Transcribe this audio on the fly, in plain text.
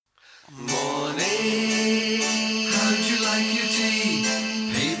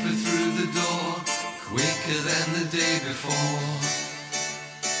before.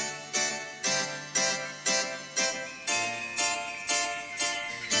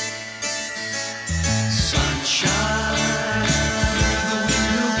 Sunshine through the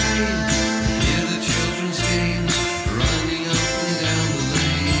window pane, hear the children's games running up and down the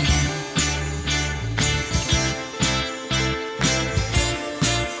lane.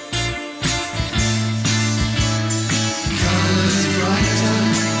 Colors brighter,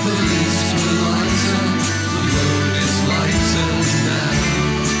 the leaves were lighter, the road is lighter now.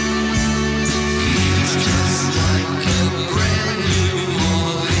 Feels just like a brand new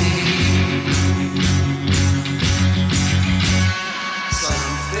morning.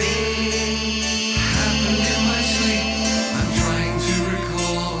 Something happened in my sleep. I'm trying to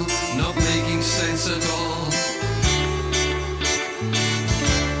recall, not making sense at all.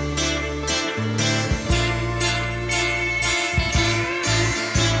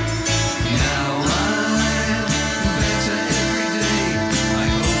 Now I'm better every day. I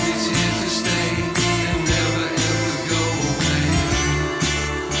hope it's here to stay and never ever go away.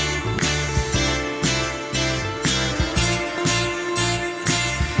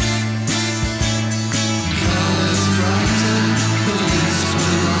 Colors brighter, the leaves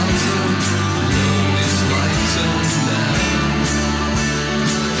were lighter, the road is lighter now.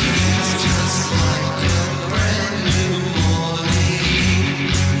 Feels just like a brand new morning.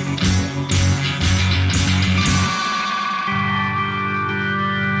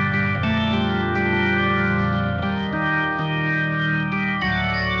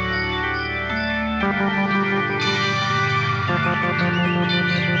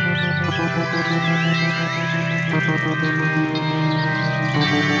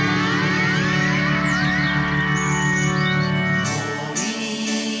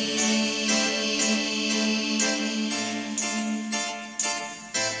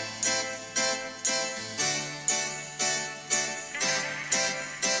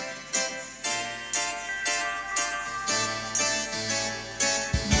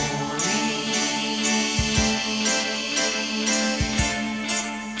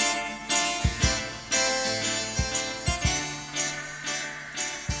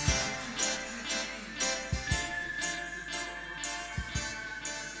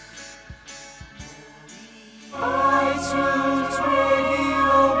 iTunes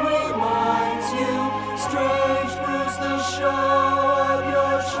Radio reminds you, Strange Brews, the show of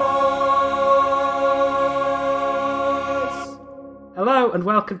your choice. Hello and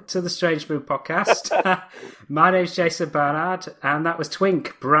welcome to the Strange Brew podcast. My name's Jason Barnard and that was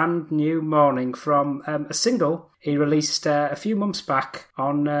Twink, Brand New Morning, from a single he released a few months back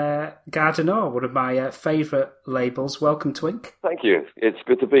on Gardener, one of my favourite labels. Welcome, Twink. Thank you. It's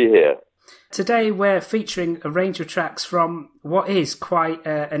good to be here. Today we're featuring a range of tracks from what is quite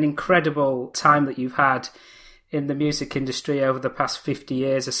an incredible time that you've had in the music industry over the past 50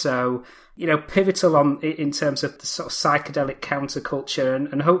 years or so. You know, pivotal in terms of the sort of psychedelic counterculture,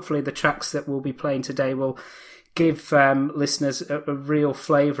 and hopefully the tracks that we'll be playing today will give listeners a real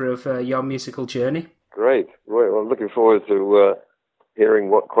flavour of your musical journey. Great. Well, I'm looking forward to hearing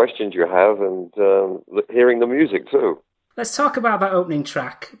what questions you have and hearing the music too. Let's talk about that opening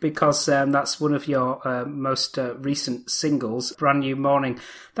track, because that's one of your most recent singles, Brand New Morning.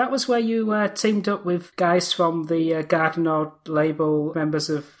 That was where you teamed up with guys from the Gardener label, members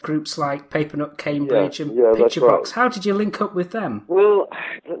of groups like Paper Nut Cambridge and Picture Box. Right. How did you link up with them? Well,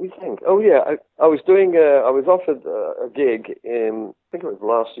 let me think. Oh yeah, I was doing. I was offered a gig in, I think it was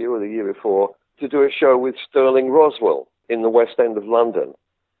last year or the year before, to do a show with Sterling Roswell in the West End of London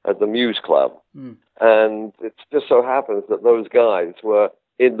at the Muse Club. And it just so happens that those guys were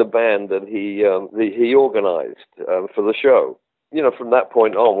in the band that he organized for the show. You know, from that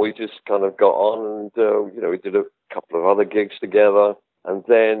point on, we just kind of got on and, we did a couple of other gigs together. And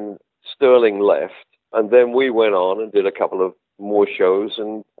then Sterling left. And then we went on and did a couple of more shows.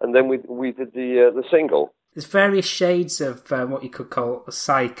 And then we did the single. There's various shades of what you could call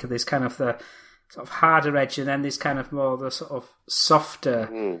psych. There's kind of the sort of harder edge, and then there's kind of more the sort of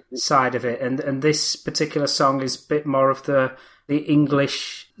softer side of it. And this particular song is a bit more of the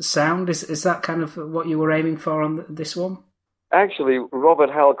English sound. Is that kind of what you were aiming for on this one? Actually, Robert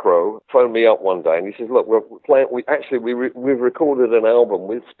Halcrow phoned me up one day and he says, "Look, we've recorded an album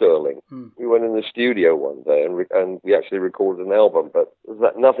with Sterling." We went in the studio one day and we actually recorded an album, but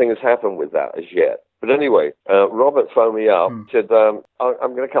nothing has happened with that as yet. But anyway, Robert phoned me up, said, "I'm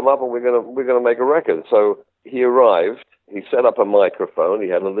going to come up and we're going to make a record." So he arrived. He set up a microphone. He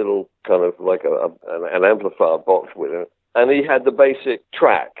had a little kind of like an amplifier box with him, and he had the basic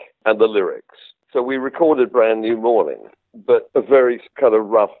track and the lyrics. So we recorded Brand New Morning, but a very kind of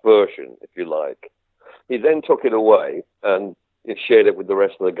rough version, if you like. He then took it away and he shared it with the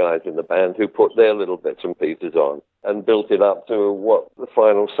rest of the guys in the band, who put their little bits and pieces on and built it up to what the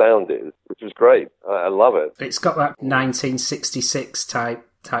final sound is, which was great. I love it. It's got that 1966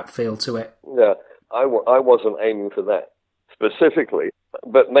 type feel to it. Yeah, I wasn't aiming for that specifically,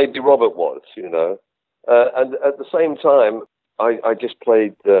 but maybe Robert was, you know. And at the same time, I just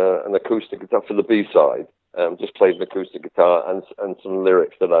played an acoustic guitar for the B-side. Just played an acoustic guitar and some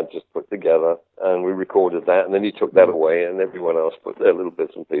lyrics that I'd just put together, and we recorded that, and then he took that away, and everyone else put their little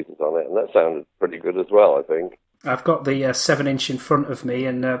bits and pieces on it, and that sounded pretty good as well, I think. I've got the 7-inch in front of me,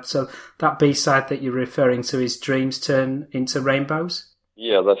 and so that B-side that you're referring to is Dreams Turn into Rainbows?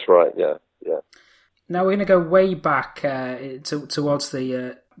 Yeah, that's right, yeah. Now we're going to go way back towards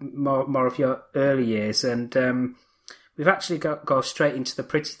the more of your early years, and we've actually go straight into the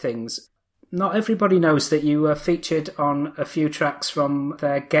pretty things. Not everybody knows that you were featured on a few tracks from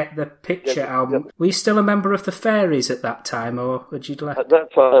their Get the Picture album. Were you still a member of the Fairies at that time, or had you left? At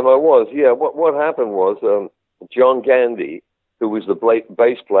that time I was, yeah. What happened was John Gandy, who was the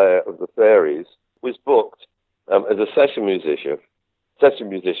bass player of the Fairies, was booked as a session musician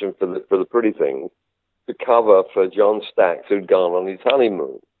for the Pretty Things to cover for John Stax, who'd gone on his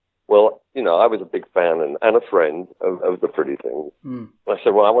honeymoon. Well, you know, I was a big fan and a friend of the Pretty Things. I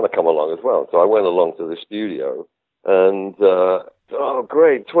said, well, I want to come along as well. So I went along to the studio and, oh,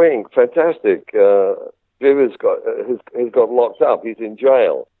 great, Twink, fantastic. Viv has got locked up. He's in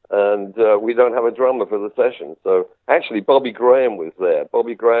jail. And we don't have a drummer for the session. So actually, Bobby Graham was there.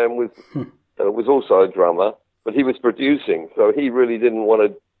 Bobby Graham was also a drummer, but he was producing. So he really didn't want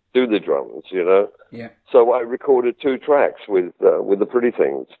to do the drums, you know. Yeah. So I recorded 2 tracks with the Pretty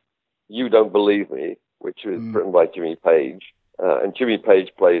Things. You Don't Believe Me, which was written by Jimmy Page, and Jimmy Page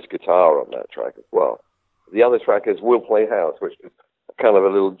plays guitar on that track as well. The other track is We'll Play House, which is kind of a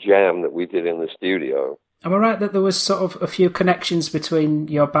little jam that we did in the studio. Am I right that there was sort of a few connections between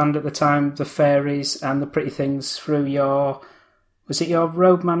your band at the time, the Fairies, and the Pretty Things through was it your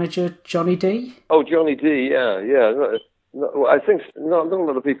road manager, Johnny D? Oh, Johnny D, yeah. No, I think not a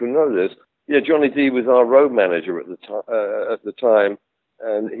lot of people know this. Yeah, Johnny D was our road manager at the time.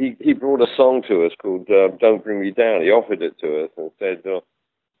 And he brought a song to us called Don't Bring Me Down. He offered it to us and said, oh,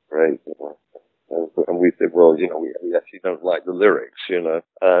 great. And we said, well, you know, we actually don't like the lyrics, you know.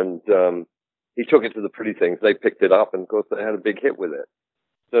 And he took it to the Pretty Things. They picked it up, and, of course, they had a big hit with it.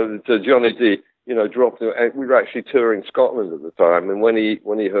 So Johnny D, you know, dropped it. We were actually touring Scotland at the time, and when he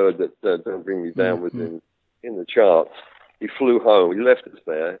heard that Don't Bring Me Down was in the charts, he flew home. He left us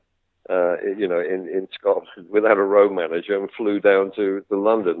there. You know, in Scotland without a road manager and flew down to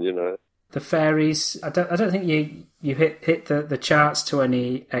London, you know. The Fairies, I don't think you hit the charts to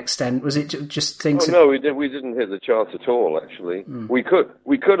any extent. Was it just things? Oh, no, we didn't hit the charts at all, actually. We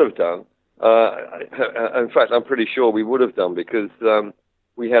could have done. In fact, I'm pretty sure we would have done because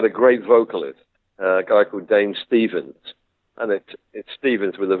we had a great vocalist, a guy called Dane Stevens. And it's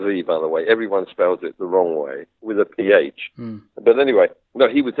Stevens with a V, by the way. Everyone spells it the wrong way, with a PH. But anyway, no,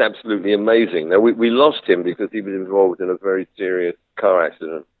 he was absolutely amazing. Now, we lost him because he was involved in a very serious car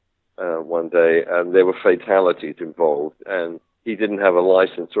accident one day, and there were fatalities involved, and he didn't have a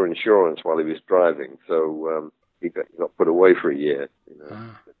license or insurance while he was driving, so he got put away for a year. You know.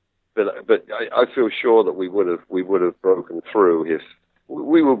 But I feel sure that we would have broken through if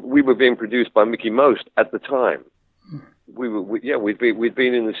we were being produced by Mickey Most at the time. We'd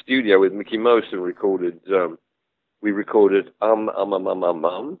been in the studio with Mickey Most and recorded. We recorded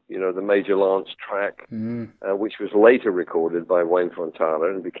you know, the Major Lance track, which was later recorded by Wayne Fontana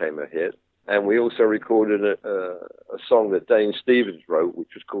and became a hit. And we also recorded a song that Dane Stevens wrote,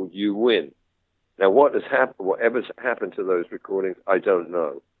 which was called "You Win." Now, whatever's happened to those recordings, I don't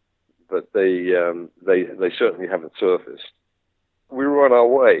know, but they certainly haven't surfaced. We were on our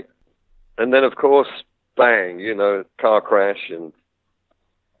way, and then of course, bang, you know, car crash, and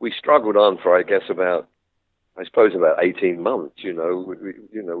we struggled on for, I guess, about 18 months, you know.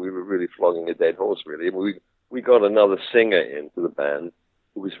 We were really flogging a dead horse, really. We got another singer into the band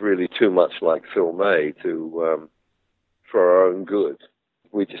who was really too much like Phil May for our own good.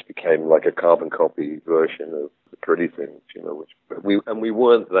 We just became like a carbon copy version of the Pretty Things, you know, we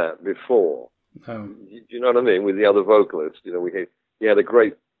weren't that before. Do you know what I mean? With the other vocalists, you know, he had a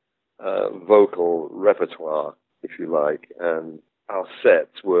great vocal repertoire, if you like, and our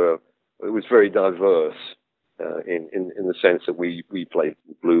sets it was very diverse in the sense that we played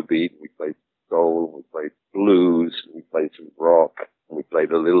blue beat, we played soul, we played blues, we played some rock, and we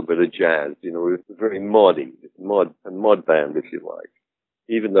played a little bit of jazz. You know, it was very a mod band, if you like.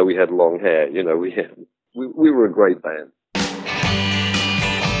 Even though we had long hair, you know, we were a great band.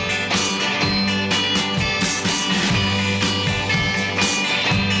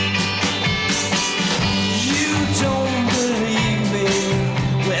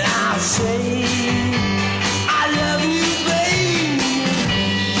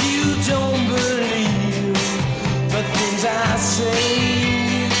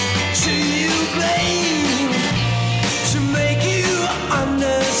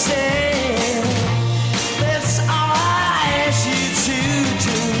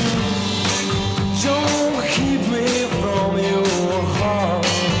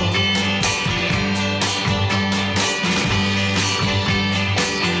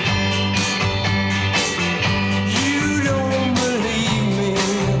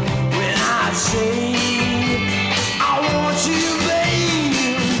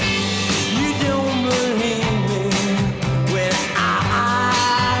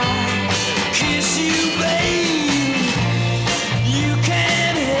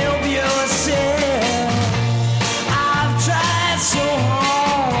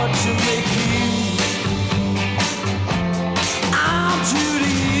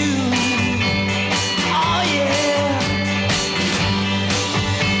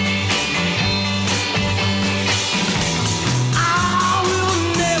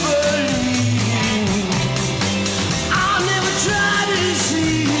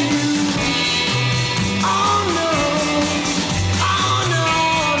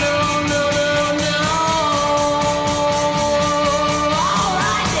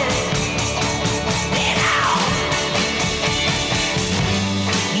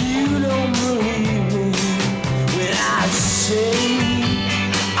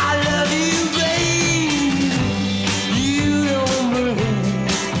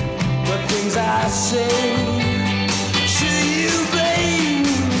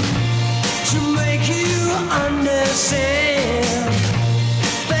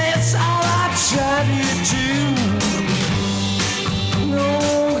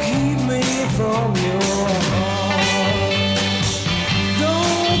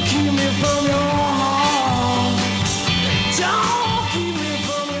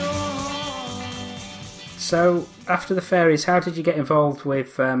 So, after the Fairies, how did you get involved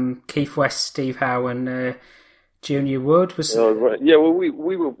with Keith West, Steve Howe, and Junior Wood? Right. Yeah, well, we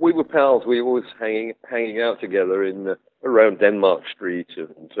were pals. We were always hanging out together in around Denmark Street,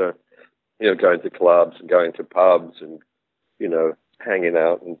 and going to clubs and going to pubs, and hanging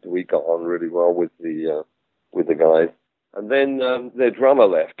out. And we got on really well with the guys. And then their drummer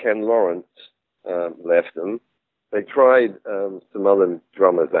left. Ken Lawrence left them. They tried some other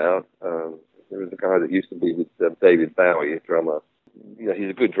drummers out. There was a guy that used to be with David Bowie, a drummer. He's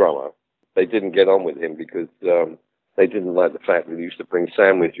a good drummer. They didn't get on with him because they didn't like the fact that he used to bring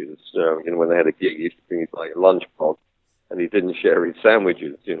sandwiches. When they had a gig, he used to bring his like lunchbox, and he didn't share his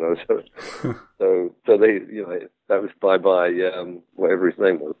sandwiches. So they, that was bye-bye. Whatever his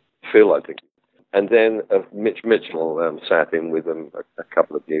name was, Phil, I think. And then Mitch Mitchell sat in with them a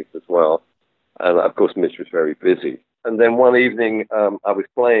couple of gigs as well. And of course, Mitch was very busy. And then one evening, I was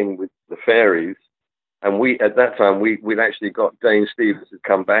playing with the Fairies, and at that time we'd actually got Dane Stevens to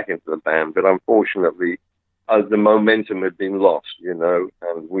come back into the band, but unfortunately, the momentum had been lost, and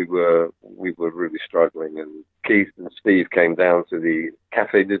we were really struggling. And Keith and Steve came down to the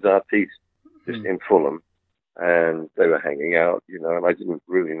Café des Artistes just in Fulham, and they were hanging out, and I didn't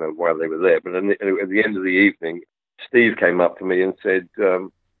really know why they were there. But at the end of the evening, Steve came up to me and said,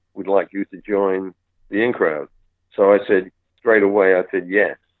 "We'd like you to join the In Crowd." So I said, straight away, I said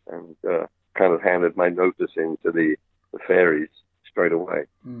yes, and kind of handed my notice in to the Fairies straight away.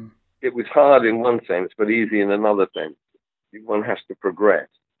 Mm. It was hard in one sense, but easy in another sense. One has to progress.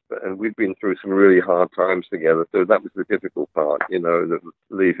 And we'd been through some really hard times together, so that was the difficult part,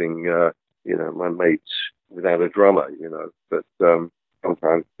 leaving, my mates without a drummer, but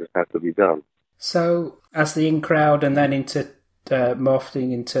sometimes it just had to be done. So, as the In Crowd and then into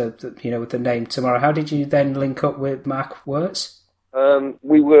morphing into, with the name Tomorrow, how did you then link up with Mark Wirtz?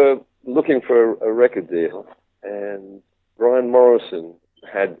 We were looking for a record deal, and Brian Morrison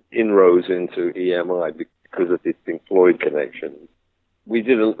had inroads into EMI because of his Pink Floyd connection. We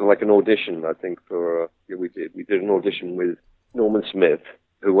did an audition, I think, we did an audition with Norman Smith,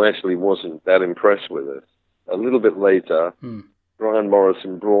 who actually wasn't that impressed with us. A little bit later, Brian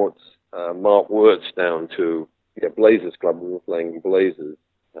Morrison brought Mark Wirtz down to Blazers Club. We were playing Blazers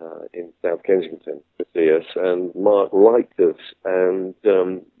in South Kensington to see us, and Mark liked us, and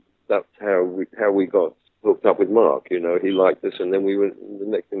that's how we got hooked up with Mark. He liked us, and then the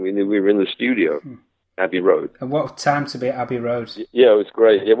next thing we knew, we were in the studio, Abbey Road. And what time to be at Abbey Road? Yeah, it was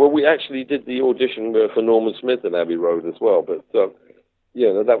great. Yeah, well, we actually did the audition for Norman Smith at Abbey Road as well, but that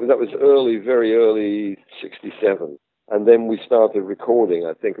was early, very early '67. And then we started recording,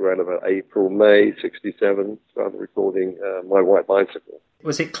 I think around about April, May '67, started recording My White Bicycle.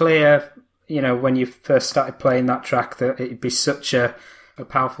 Was it clear, when you first started playing that track, that it'd be such a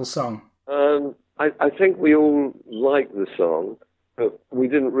powerful song? I think we all liked the song, but we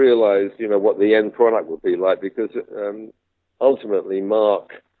didn't realize, what the end product would be like, because ultimately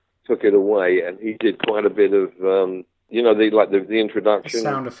Mark took it away, and he did quite a bit of... the introduction. The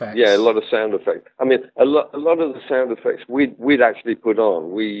sound effects. Yeah, a lot of sound effects. I mean, a lot of the sound effects we'd actually put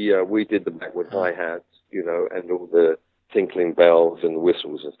on. We did the backward hi-hats, and all the tinkling bells and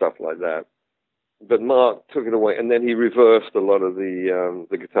whistles and stuff like that. But Mark took it away, and then he reversed a lot of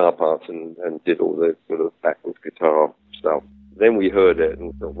the guitar parts and did all the sort of backwards guitar stuff. Then we heard it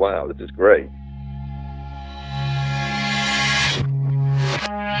and thought, wow, this is great.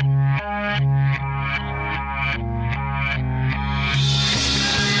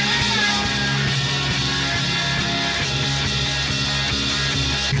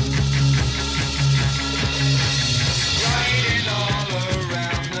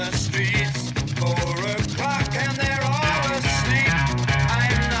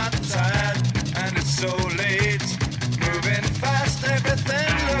 So late, moving fast,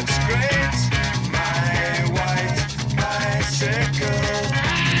 everything looks great.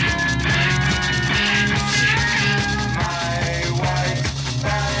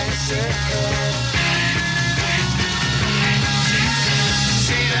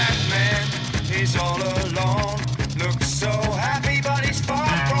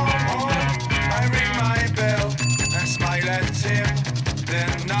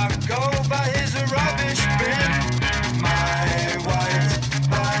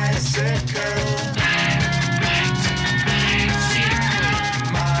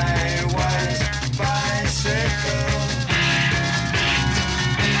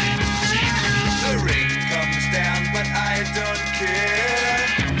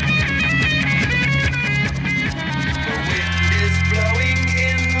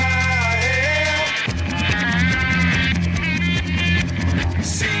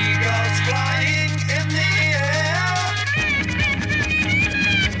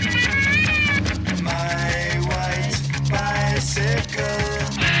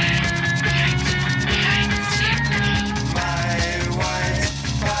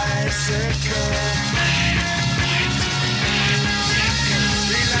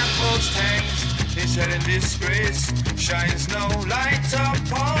 disgrace. Shines no light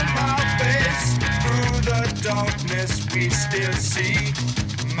upon our face. Through the darkness we still see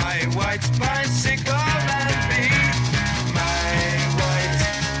my white bicycle and me. My white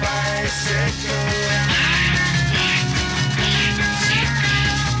bicycle.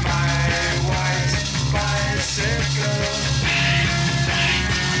 My white bicycle.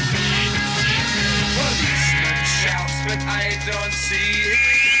 Policeman shouts, but I don't see it.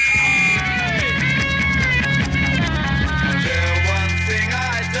 The one thing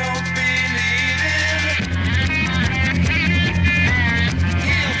I don't believe in.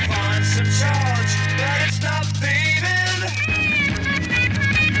 He'll find some charge, but it's not thieving.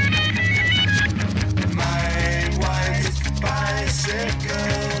 My white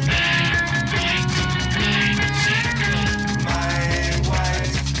bicycle. My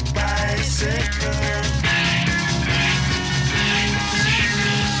white bicycle.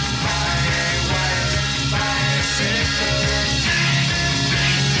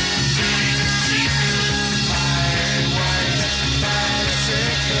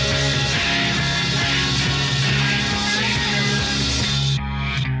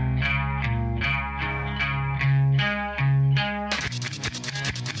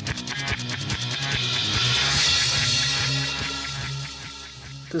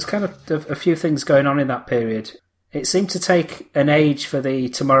 There's kind of a few things going on in that period. It seemed to take an age for the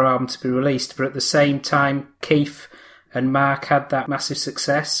Tomorrow album to be released, but at the same time, Keith and Mark had that massive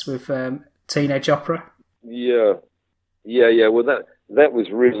success with Teenage Opera. Yeah. Well, that was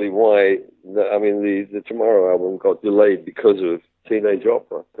really why. The Tomorrow album got delayed because of Teenage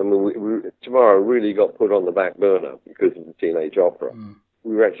Opera. I mean, Tomorrow really got put on the back burner because of the Teenage Opera.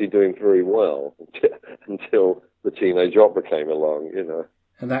 We were actually doing very well until the Teenage Opera came along, you know.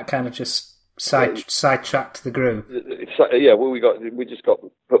 And that kind of just sidetracked the group. Yeah, well, we just got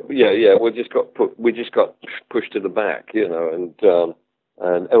pushed to the back, you know, and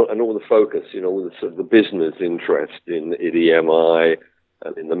all the focus, you know, all the sort of the business interest in EMI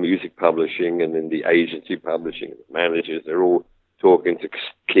and in the music publishing and in the agency publishing, the managers, they're all talking to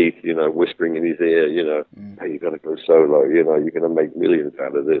Keith, you know, whispering in his ear, you know, hey, you got to go solo, you know, you're going to make millions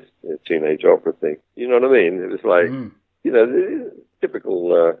out of this Teenage Opera thing. You know what I mean? It was like, you know,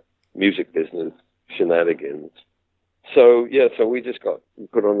 typical music business shenanigans. So we just got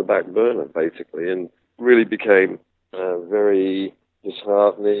put on the back burner, basically, and really became very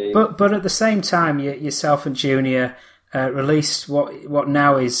disheartening. But at the same time, yourself and Junior released what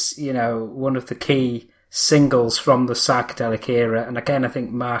now is, you know, one of the key singles from the psychedelic era, and again, I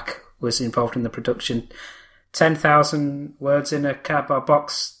think Mark was involved in the production. 10,000 Words in a Cardboard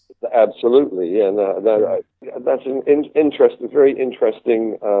Box. Absolutely, yeah. That's an very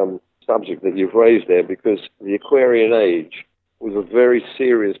interesting subject that you've raised there, because the Aquarian Age was a very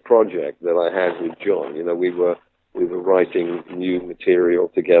serious project that I had with John. You know, we were writing new material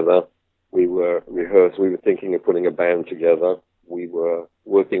together. We were rehearsing. We were thinking of putting a band together. We were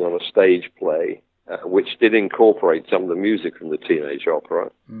working on a stage play, which did incorporate some of the music from the Teenage Opera.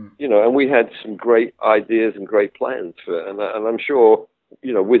 You know, and we had some great ideas and great plans for it. And I'm sure,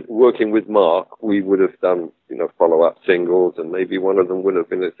 you know, with working with Mark, we would have done, you know, follow-up singles, and maybe one of them would have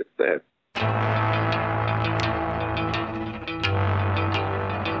been a success.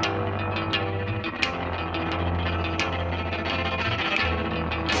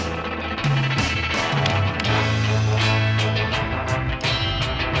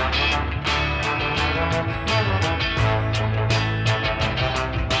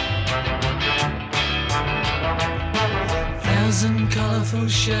 1,000 colorful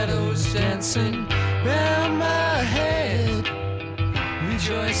shadows dancing round my head,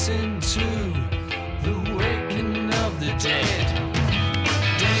 rejoicing to the waking of the dead,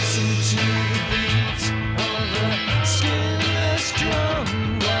 dancing to the beat of a skinless drum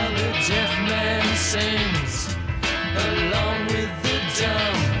while the deaf man sings along with the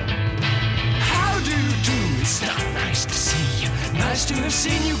dumb. How do you do? It's not nice to see you, nice to have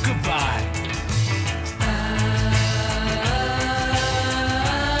seen you, goodbye.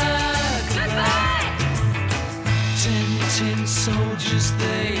 Tin soldiers,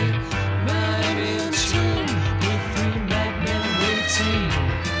 they might be in tune with 3 madmen waiting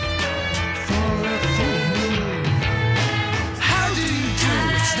for a full moon. How do you do?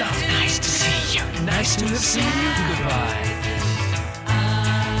 It's not nice to see you, nice to have seen you, goodbye.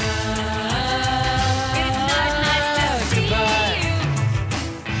 It's not nice to see you.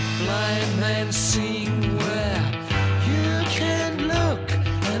 Blind man seeing where you can look,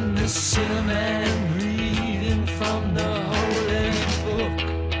 and the sinner man reading from the holy book.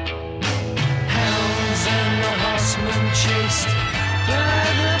 Hounds and the horsemen chased by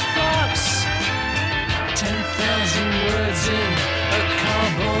the fox,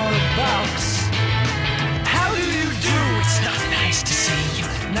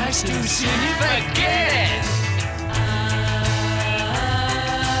 nice to see you forget it.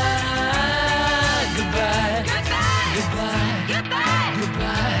 Goodbye, goodbye, goodbye,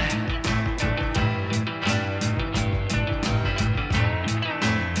 goodbye.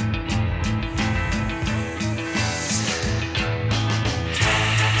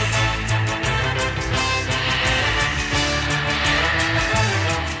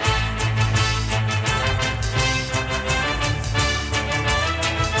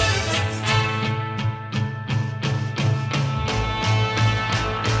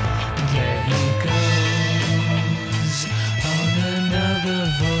 There he goes on another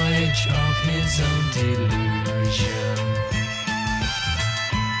voyage of his own delusion,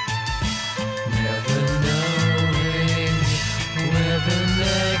 never knowing where the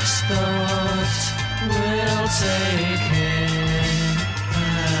next thought will take him.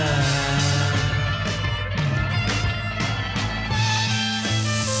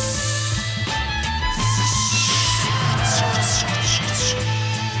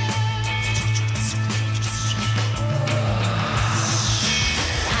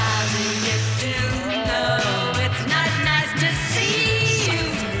 How do you do? No, it's not nice to see you.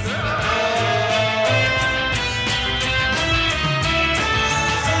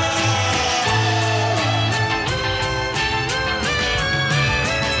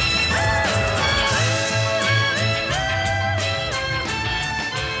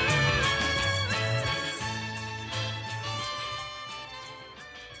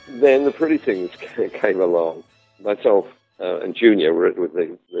 Then the Pretty Things came along. Myself and Junior were with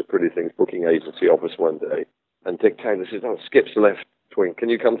the Pretty Things booking agency office one day, and Dick Taylor said, "Oh, Skip's left, Twink. Can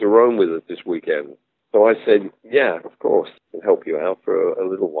you come to Rome with us this weekend?" So I said, "Yeah, of course. I can help you out for a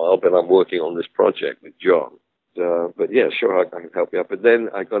little while, but I'm working on this project with John. But yeah, sure, I can help you out." But then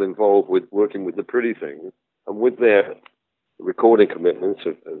I got involved with working with the Pretty Things, and with their recording commitments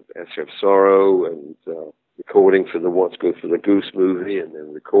of SF Sorrow and recording for the What's Good for the Goose movie, and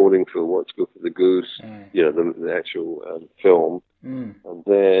then recording for What's Good for the Goose, the actual film, and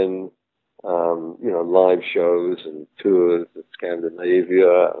then live shows and tours in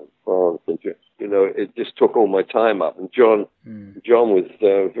Scandinavia and France, and it just took all my time up. And John was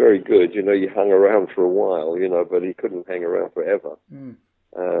very good. You hung around for a while, but he couldn't hang around forever. And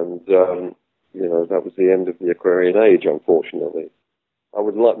that was the end of the Aquarian Age, unfortunately. I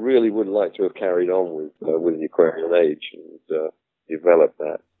really would like to have carried on with the Aquarian Age and developed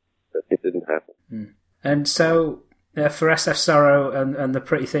that, but it didn't happen. And so, for SF Sorrow and the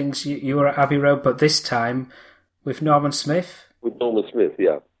Pretty Things, you were at Abbey Road, but this time with Norman Smith? With Norman Smith,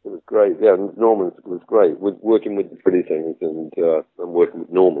 yeah. It was great. Yeah, Norman was great. Working with the Pretty Things and working with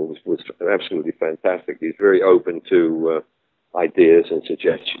Norman was absolutely fantastic. He's very open to ideas and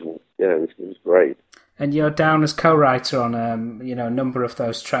suggestions. Yeah, it was great. And you're down as co-writer on a number of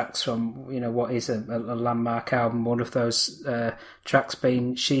those tracks from what is a landmark album. One of those tracks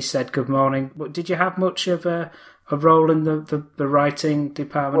being "She Said Good Morning." Did you have much of a role in the writing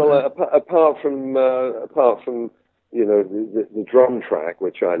department? Well, apart from the drum track,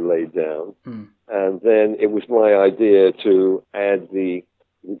 which I laid down, and then it was my idea to add the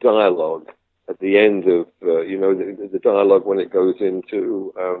dialogue at the end of the dialogue when it goes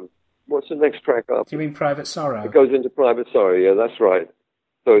into. What's the next track up? Do you mean Private Sorrow? It goes into Private Sorrow, yeah, that's right.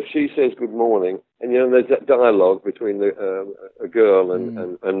 So she says good morning, and there's that dialogue between a girl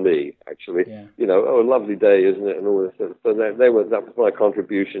and me, actually. Yeah. A lovely day, isn't it, and all this. So that was my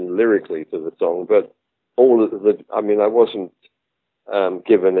contribution lyrically to the song, but all of I wasn't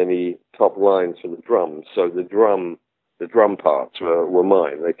given any top lines for the drums, so the drum parts were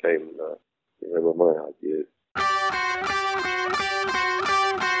mine. They came, they were my ideas.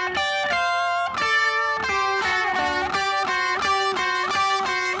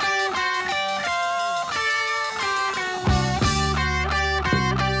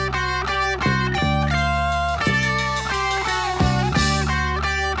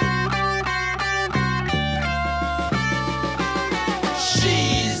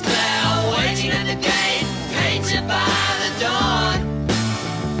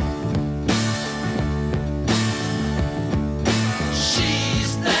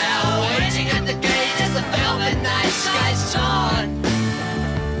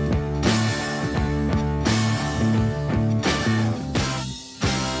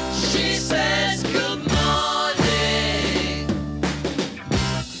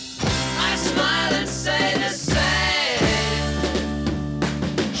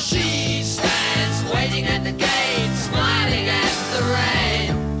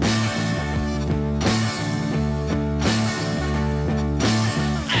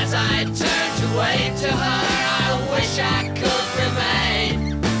 I turn to wave to her, I wish I could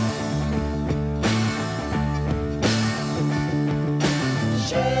remain.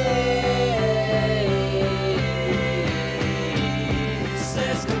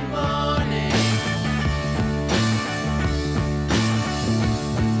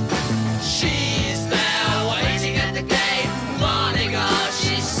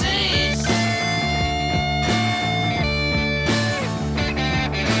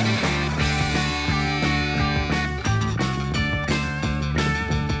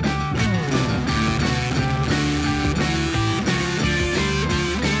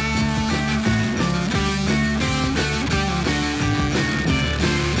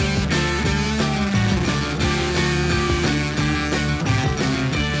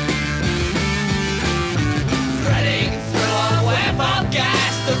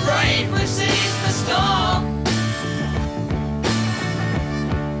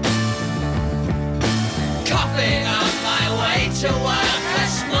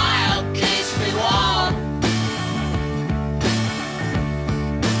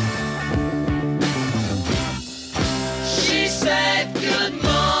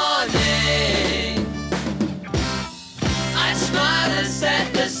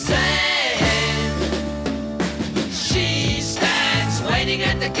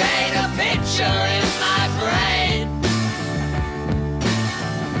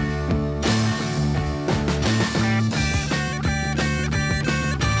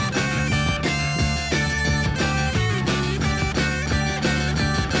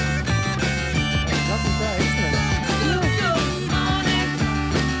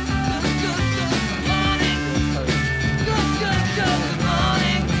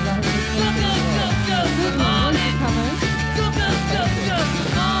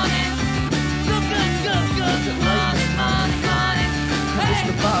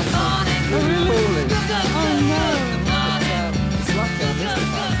 Oh, really? Oh, no. It's lucky I missed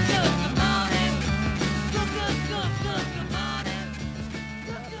it.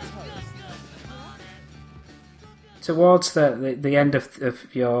 Towards the end of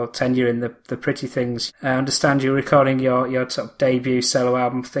your tenure in the Pretty Things, I understand you're recording your sort of debut solo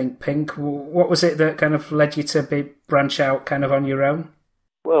album, Think Pink. What was it that kind of led you to branch out kind of on your own?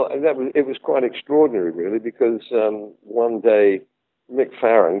 Well, it was quite extraordinary, really, because one day Mick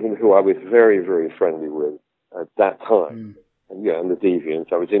Farron, who I was very, very friendly with at that time, and the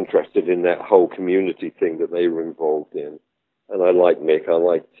Deviants, I was interested in that whole community thing that they were involved in. And I liked Mick. I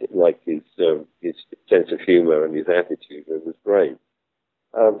liked his sense of humor and his attitude. It was great.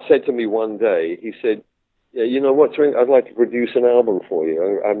 Said to me one day, he said, "Yeah, you know what, Twink? I'd like to produce an album for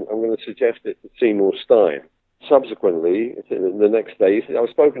you. I'm going to suggest it to Seymour Stein." Subsequently, the next day, he said, "I've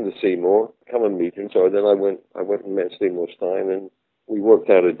spoken to Seymour. Come and meet him." So then I went and met Seymour Stein, and we worked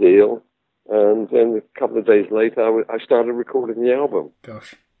out a deal. And then a couple of days later, I started recording the album.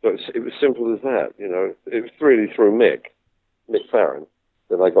 Gosh. So it was simple as that. It was really through Mick Farron,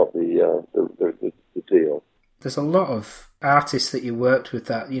 that I got the deal. There's a lot of artists that you worked with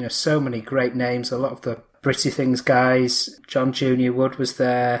that, so many great names, a lot of the Pretty Things guys. John Junior Wood was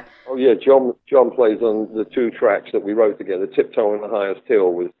there. Oh yeah, John plays on the two tracks that we wrote together. Tiptoe on the Highest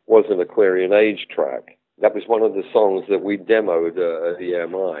Hill was an Aquarian Age track. That was one of the songs that we demoed at the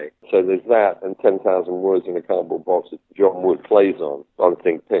EMI. So there's that and 10,000 Words in a Cardboard Box that John Wood plays on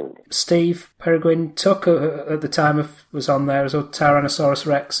Think Pink. Steve Peregrine Took at the time was on there as well. Tyrannosaurus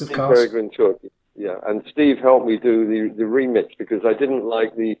Rex, of course. Peregrine Took, yeah. And Steve helped me do the remix because I didn't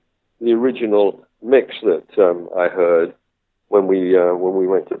like the original mix that I heard when we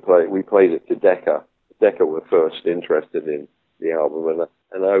went to play. We played it to Decca. Decca were first interested in the album,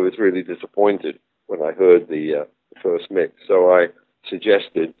 and I was really disappointed when I heard the first mix. So I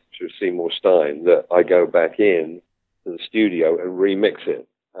suggested to Seymour Stein that I go back in to the studio and remix it.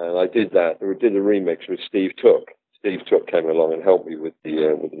 And I did that. We did the remix with Steve Took. Steve Took came along and helped me with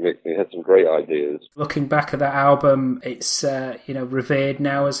the mixing. He had some great ideas. Looking back at that album, it's revered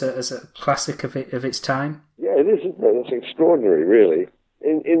now as a classic of its time. Yeah, it is, isn't it? It's extraordinary, really.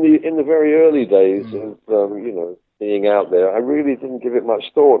 In the very early days of being out there, I really didn't give it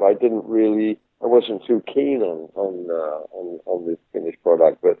much thought. I wasn't too keen on this finished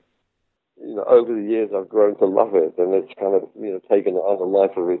product, but over the years I've grown to love it, and it's kind of taken on a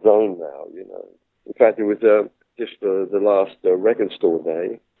life of its own now. In fact, it was just the last record store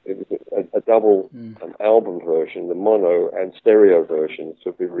day. It was a double album version, the mono and stereo versions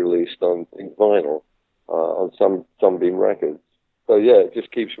have been released on vinyl on Sunbeam Records. So yeah, it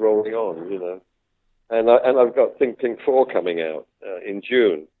just keeps rolling on, And I've got Think Pink 4 coming out in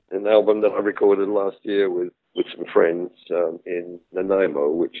June. An album that I recorded last year with some friends in Nanaimo,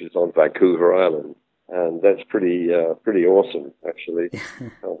 which is on Vancouver Island, and that's pretty awesome, actually.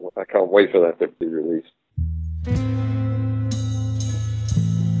 I can't wait for that to be released.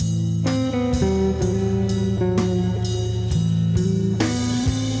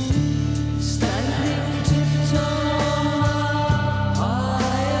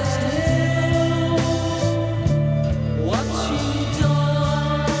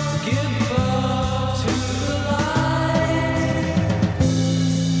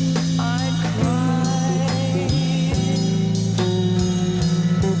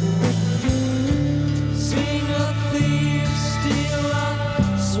 Sing a theme.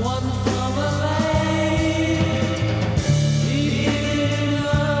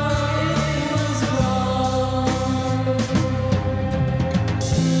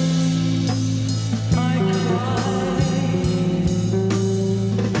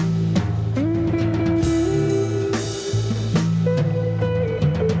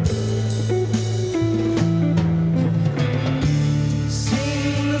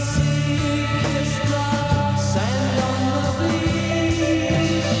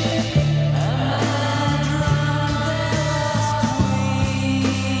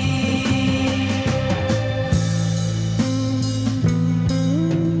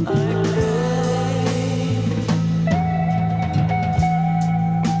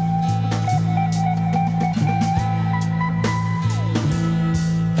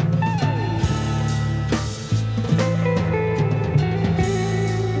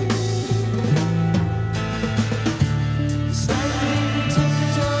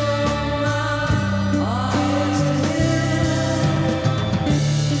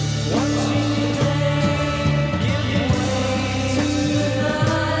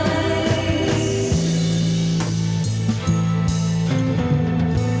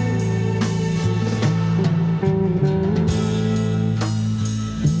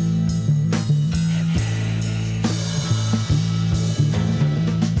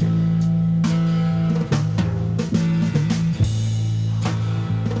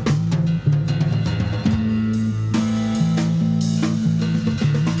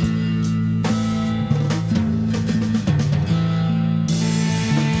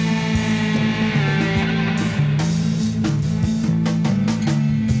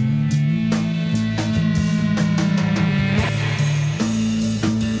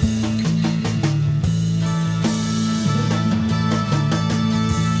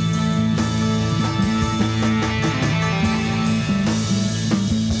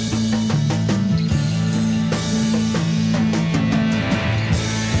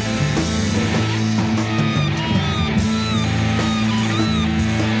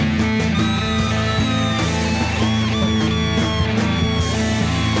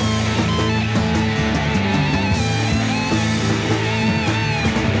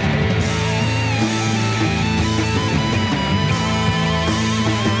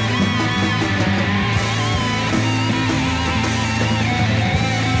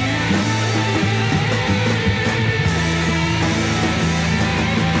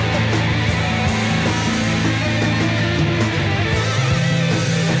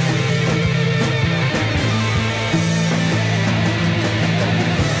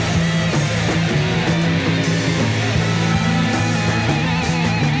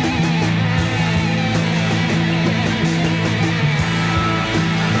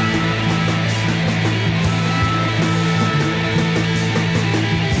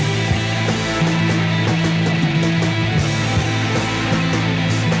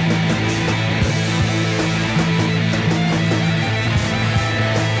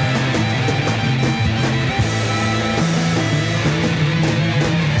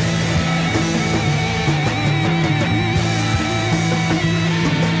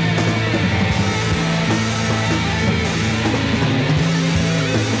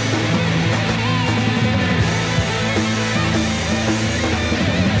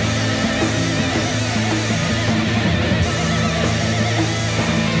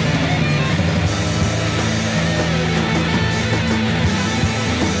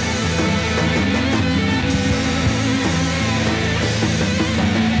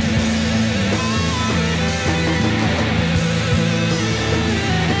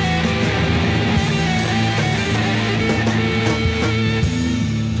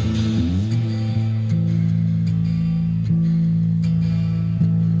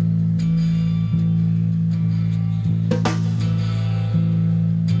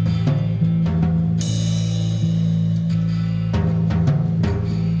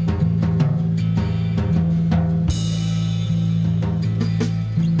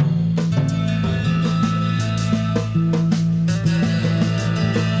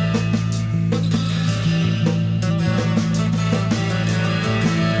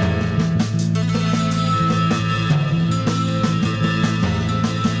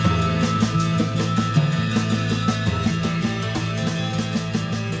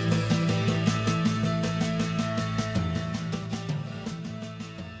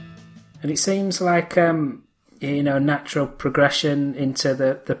 And it seems like natural progression into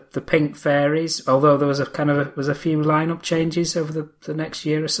the Pink Fairies. Although there was a few lineup changes over the next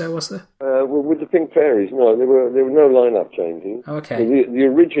year or so, was there? Well, with the Pink Fairies, no, there were no lineup changes. Oh, okay. So the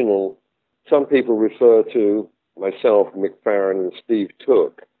original, some people refer to myself, Mick Farren, and Steve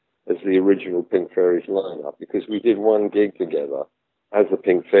Took as the original Pink Fairies lineup, because we did one gig together as the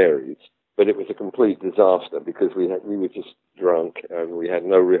Pink Fairies, but it was a complete disaster because we were just drunk and we had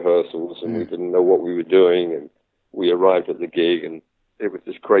no rehearsals and we didn't know what we were doing, and we arrived at the gig and it was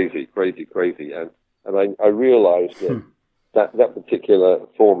just crazy. And I realized that particular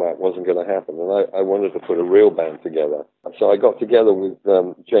format wasn't going to happen, and I wanted to put a real band together. So I got together with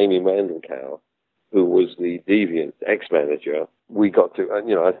Jamie Mandelkow, who was the Deviant ex-manager. We got to,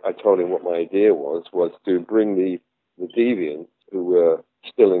 I told him what my idea was to bring the Deviants, who were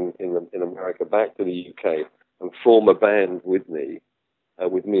still in America, back to the UK and form a band with me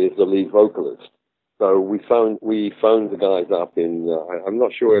as the lead vocalist. So we phoned the guys up in, I'm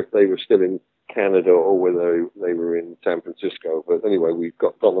not sure if they were still in Canada or whether they were in San Francisco, but anyway, we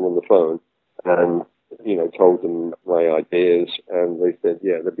got them on the phone and, told them my ideas, and they said,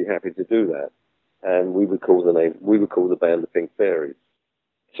 yeah, they'd be happy to do that. And we would call the band the Pink Fairies.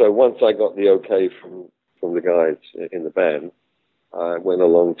 So once I got the okay from the guys in the band, I went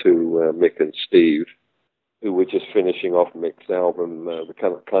along to Mick and Steve, who were just finishing off Mick's album, The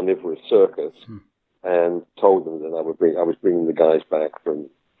Carnivorous Circus, and told them that I was bringing the guys back from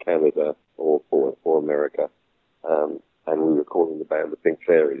Canada or America, and we were calling the band the Pink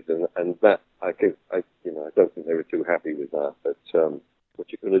Fairies, and that I don't think they were too happy with that, but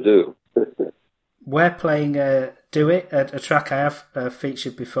what you going to do? We're playing Do It, a track I have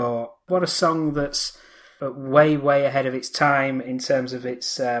featured before. What a song that's way way ahead of its time in terms of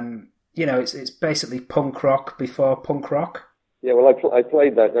its it's basically punk rock before punk rock. Yeah, well, I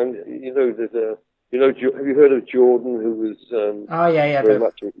played that, and there's have you heard of Jordan, who was very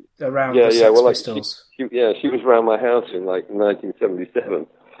much around the Sex Pistols? She was around my house in 1977,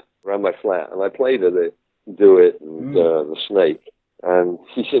 around my flat, and I played her the Do It and the Snake. And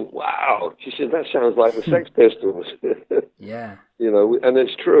she said, wow. She said, that sounds like the Sex Pistols. Yeah. And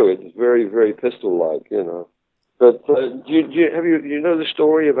it's true. It's very, very Pistol-like, But do you know the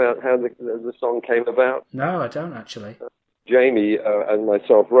story about how the song came about? No, I don't actually. Jamie and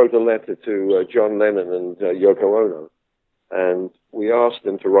myself wrote a letter to John Lennon and Yoko Ono. And we asked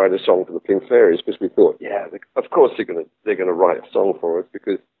them to write a song for the Pink Fairies because we thought, yeah, of course they're gonna write a song for us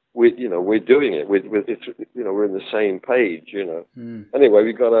because we're doing it. We're in the same page, Anyway,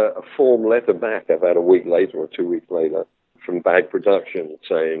 we got a form letter back about a week later or 2 weeks later from Bag Production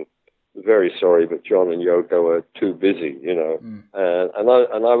saying, very sorry, but John and Yoko are too busy, And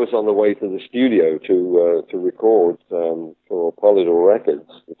I was on the way to the studio to record for Polydor Records,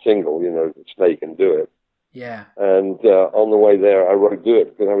 the single, Snake and Do It. Yeah. And on the way there, I wrote Do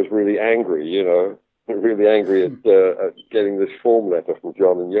It because I was really angry, really angry at getting this form letter from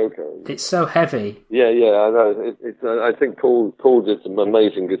John and Yoko. It's so heavy. Yeah, I know. I think Paul did some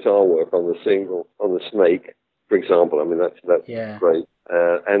amazing guitar work on the single, on the Snake, for example. I mean, that's great.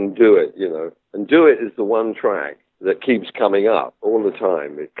 And Do It, And Do It is the one track that keeps coming up all the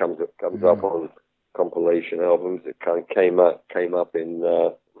time. It comes up on compilation albums. It kind of came up in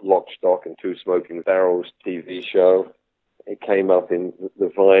Lock, Stock and Two Smoking Barrels TV show. It came up in the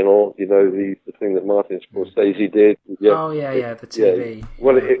vinyl, the thing that Martin Scorsese did. Yeah. Oh yeah, the TV. Yeah.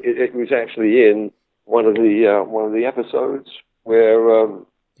 Well, it was actually in one of the episodes where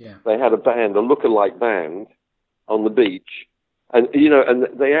they had a band, a lookalike band, on the beach, and and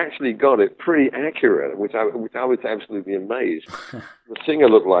they actually got it pretty accurate, which I was absolutely amazed. The singer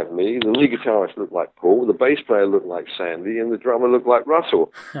looked like me, the lead guitarist looked like Paul, the bass player looked like Sandy, and the drummer looked like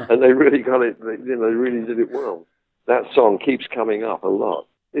Russell, and they really got it. They really did it well. That song keeps coming up a lot.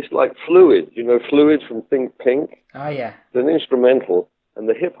 It's like Fluid, Fluid from Think Pink. Oh, yeah. It's an instrumental, and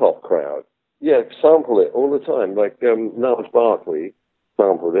the hip-hop crowd, sample it all the time. Like Niles Barkley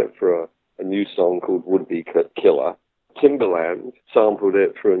sampled it for a new song called Would Be Killer. Timbaland sampled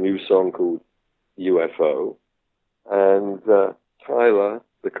it for a new song called UFO. And Tyler,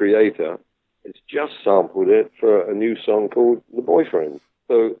 the Creator, has just sampled it for a new song called The Boyfriend.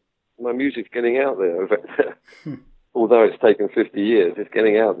 So my music's getting out there. Although it's taken 50 years, it's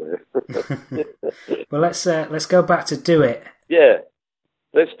getting out there. Well, let's go back to Do It. Yeah,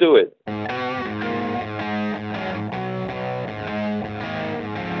 let's do it.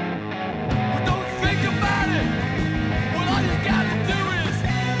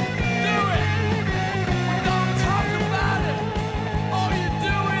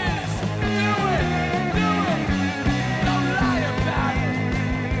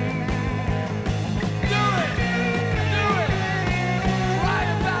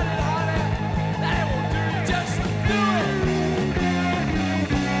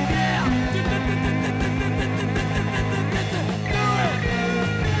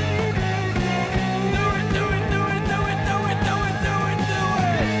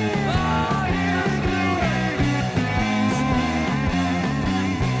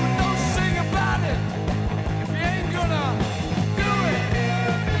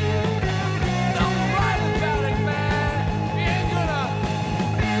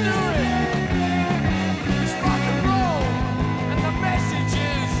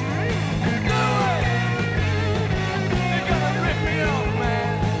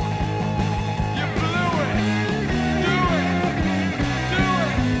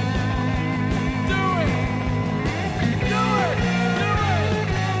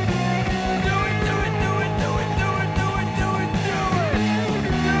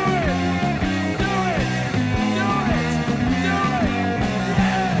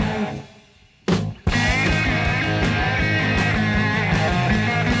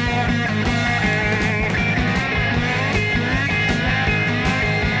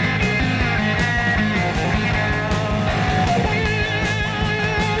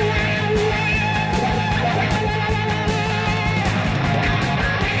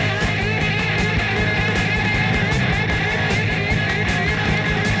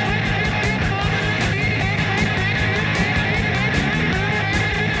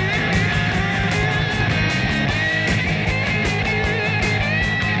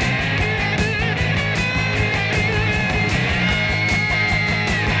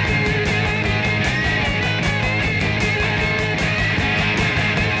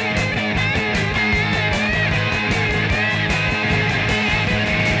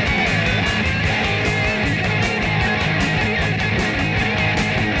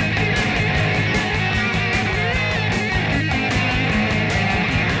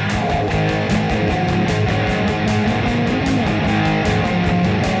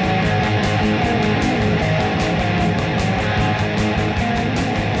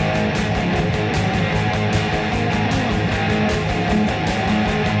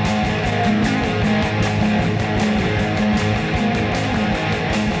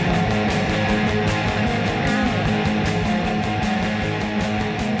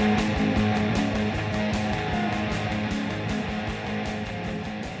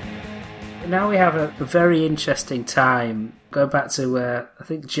 Now we have a very interesting time. Go back to, I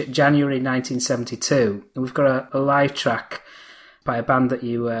think, January 1972. And we've got a live track by a band that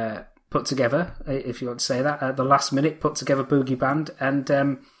you put together, if you want to say that, at the last minute, put together Boogie Band.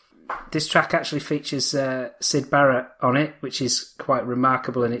 And this track actually features Syd Barrett on it, which is quite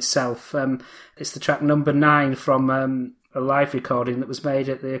remarkable in itself. It's the track number 9 from a live recording that was made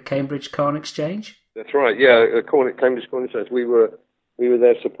at the Cambridge Corn Exchange. That's right, yeah, Cambridge Corn Exchange. We were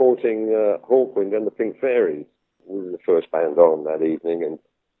there supporting Hawkwind and the Pink Fairies. We were the first band on that evening, and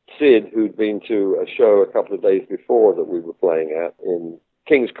Syd, who'd been to a show a couple of days before that we were playing at, in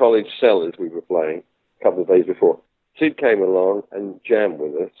King's College Cellars we were playing a couple of days before. Syd came along and jammed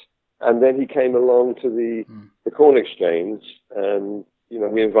with us, and then he came along to the Corn Exchange, and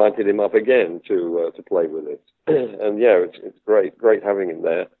we invited him up again to play with us. And yeah, it's great having him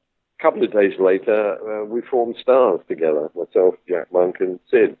there. A couple of days later, we formed Stars together, myself, Jack Monk, and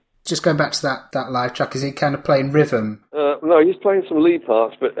Syd. Just going back to that live track, is he kind of playing rhythm? No, he's playing some lead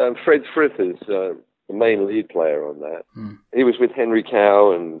parts, but Fred Frith is the main lead player on that. He was with Henry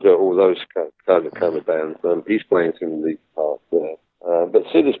Cow and all those kind of bands. He's playing some lead parts there. But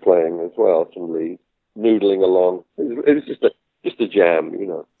Syd is playing as well, some lead, noodling along. It was just a jam,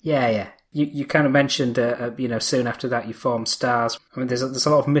 Yeah. You kind of mentioned, soon after that you formed Stars. I mean, there's a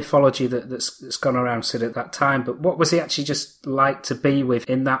lot of mythology that's gone around Syd at that time, but what was he actually just like to be with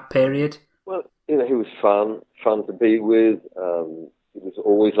in that period? Well, he was fun to be with. He was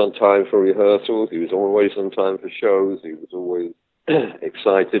always on time for rehearsals. He was always on time for shows. He was always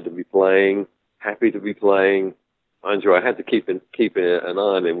excited to be playing, happy to be playing. Mind you, I had to keep an eye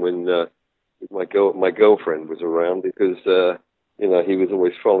on him when my girlfriend was around because he was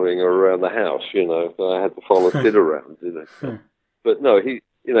always following her around the house. So I had to follow Syd around. But no, he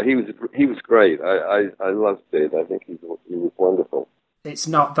was great. I loved Syd. I think he was wonderful. It's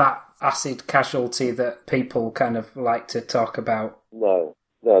not that acid casualty that people kind of like to talk about. No,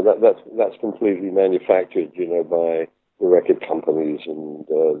 that's completely manufactured, by the record companies and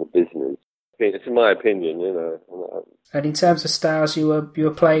the business. It's in my opinion, And in terms of Stars, you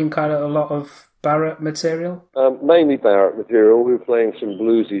were playing kind of a lot of Barrett material? Mainly Barrett material. We were playing some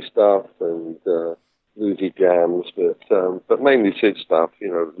bluesy stuff and bluesy jams, but mainly Syd stuff.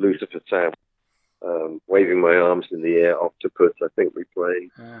 Lucifer Sam, Waving My Arms in the Air, Octopus. I think we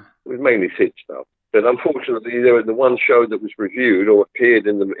played. It was mainly Syd stuff. But unfortunately, the one show that was reviewed or appeared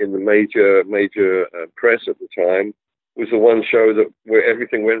in the major press at the time was the one show where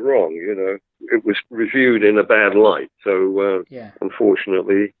everything went wrong. It was reviewed in a bad light. So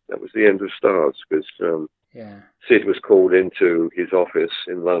unfortunately, that was the end of Stars because Syd was called into his office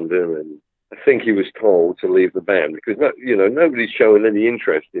in London, and I think he was told to leave the band because nobody's showing any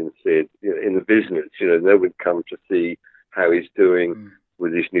interest in Syd in the business. Nobody come to see how he's doing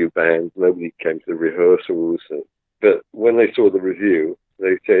with his new band. Nobody came to the rehearsals. But when they saw the review,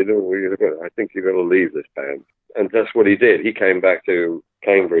 they said, I think you're going to leave this band. And that's what he did. He came back to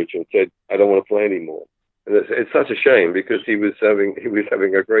Cambridge and said, I don't want to play anymore. And it's such a shame because he was having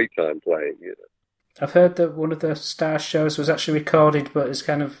a great time playing. I've heard that one of the Stars shows was actually recorded but is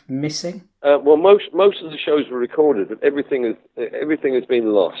kind of missing. Well, most of the shows were recorded, but everything has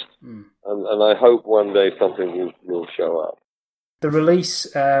been lost. And I hope one day something will show up. The release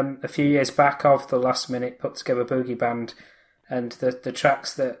a few years back of the last minute put together Boogie Band and the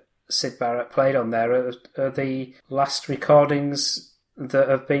tracks that Syd Barrett played on there are the last recordings that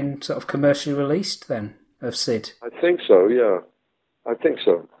have been sort of commercially released then of Syd. I think so,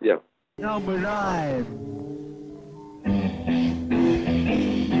 yeah. Number 9.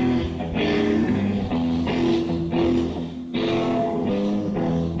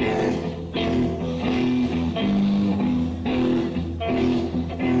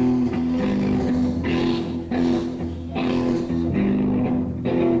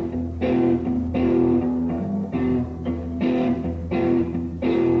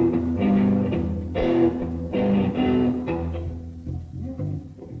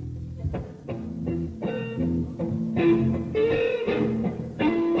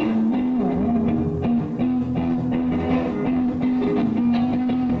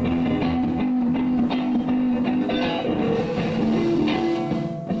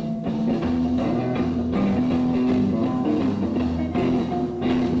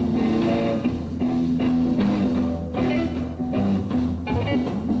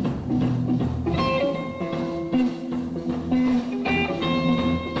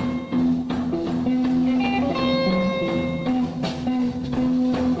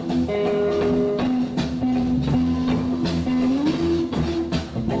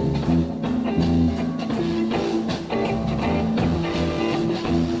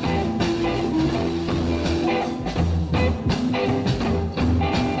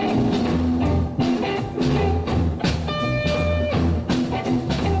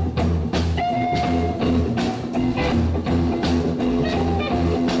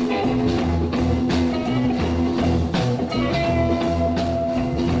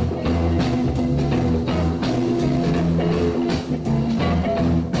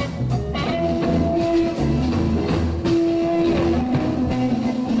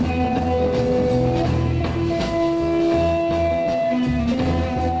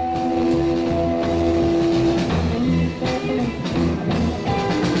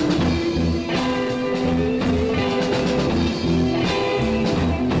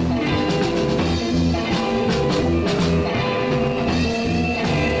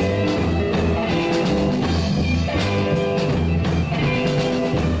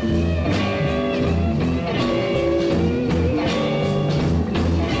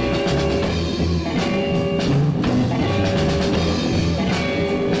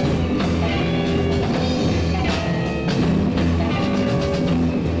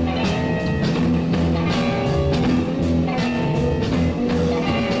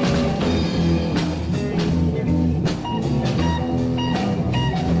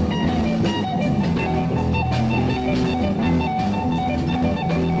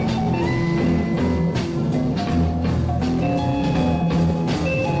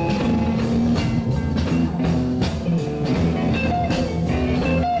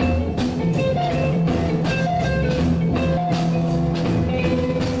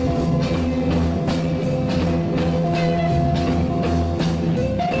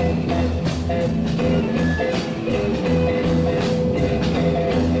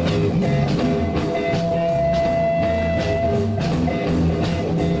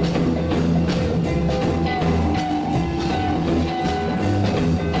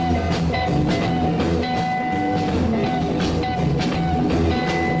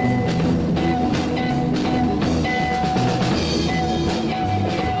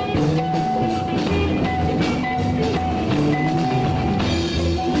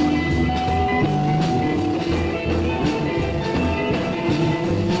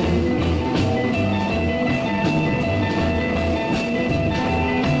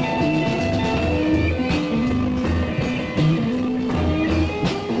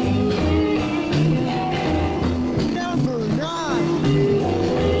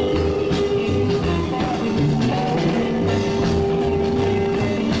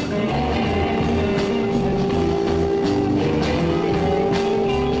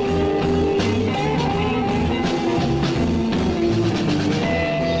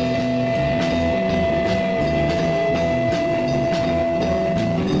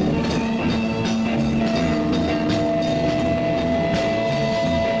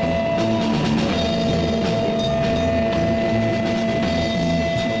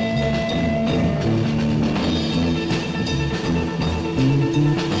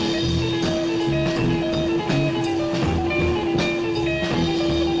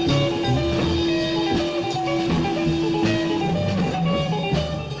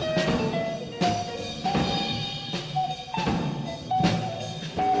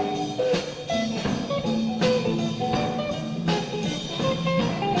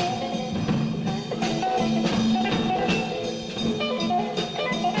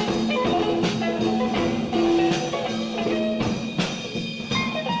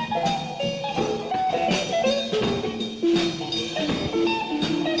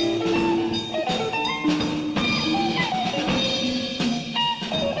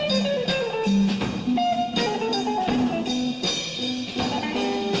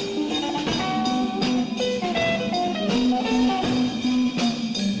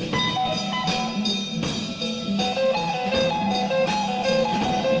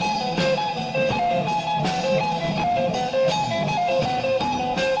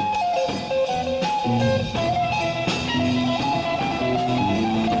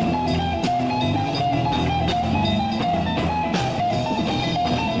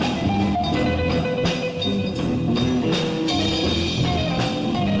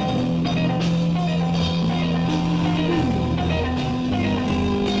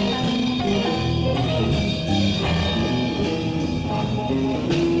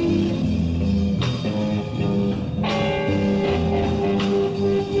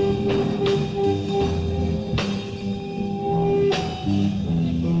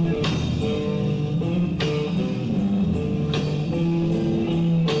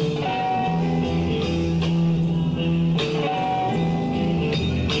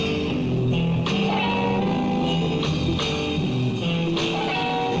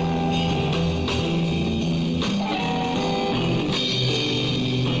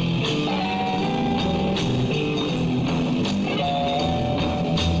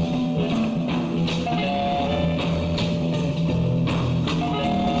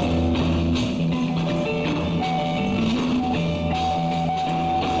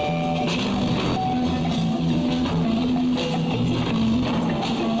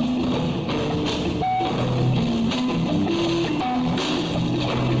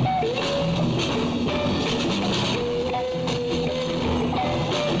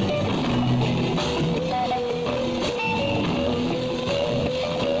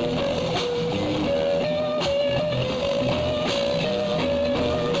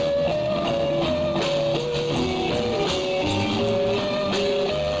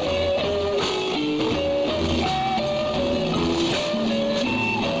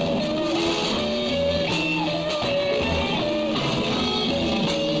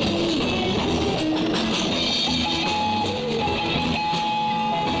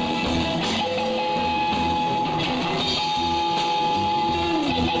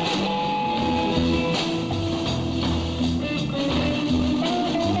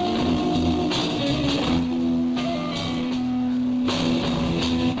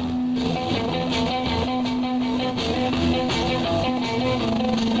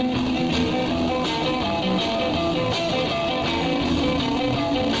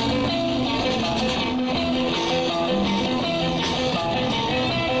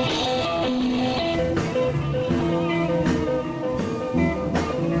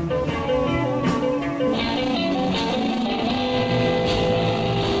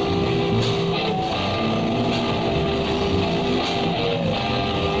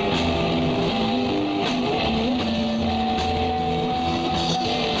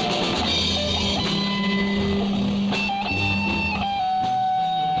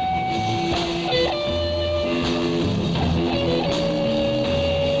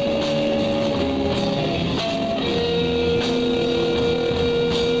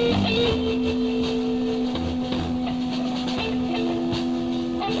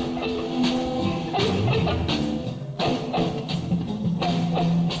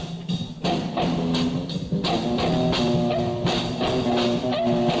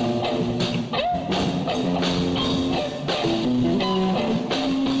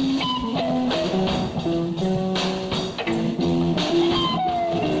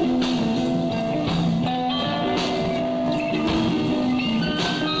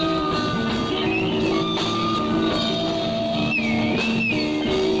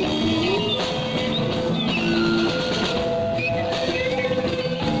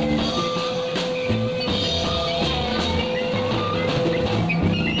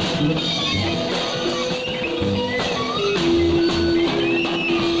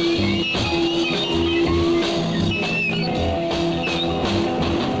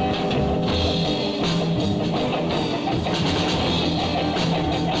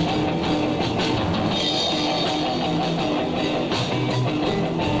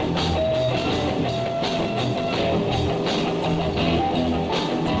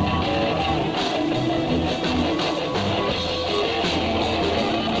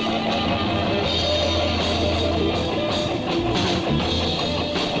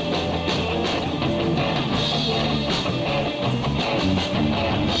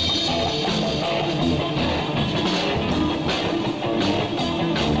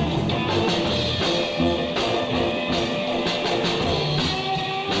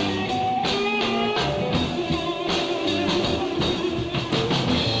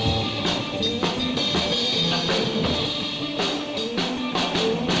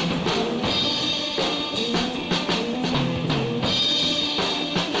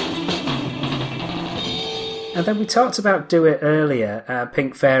 And then we talked about Do It earlier,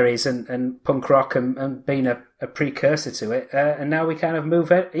 Pink Fairies and punk rock and being a precursor to it. And now we kind of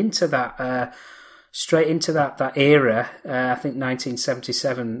move into that, straight into that era, I think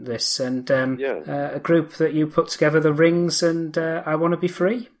 1977, this, and a group that you put together, The Rings and I Want to Be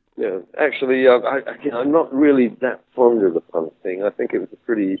Free. Yeah, actually, I'm not really that fond of the punk thing. I think it was a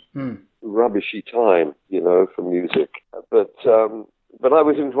pretty rubbishy time, for music. But I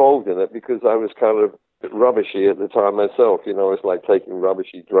was involved in it because I was kind of rubbishy at the time myself. I was like taking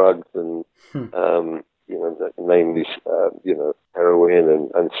rubbishy drugs and, namely, heroin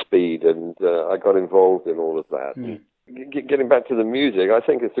and speed. And I got involved in all of that. Getting back to the music, I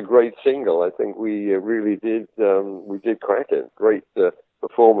think it's a great single. I think we really did crack it. Great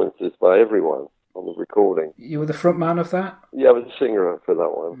performances by everyone on the recording. You were the front man of that? Yeah, I was a singer for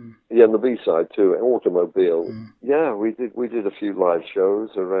that one. Yeah, and the B-side too, Automobile. Yeah, we did a few live shows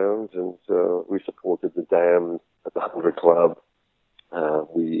around, and we supported the Damned at the 100 Club.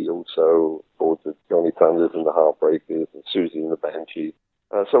 We also supported Johnny Thunders and the Heartbreakers and Susie and the Banshees.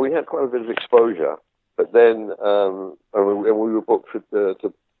 So we had quite a bit of exposure. But then we were booked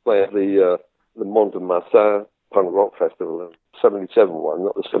to play at the Mont de Marsan Punk Rock Festival, the 77 one,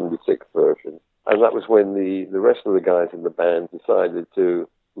 not the 76 version. And that was when the rest of the guys in the band decided to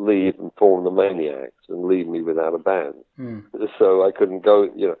leave and form the Maniacs and leave me without a band. So I couldn't go,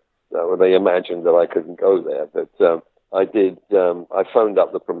 they imagined that I couldn't go there. But I did, I phoned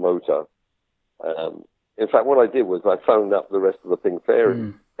up the promoter. In fact, what I did was I phoned up the rest of the Pink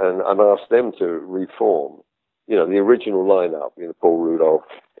Fairies and asked them to reform, the original lineup, Paul Rudolph,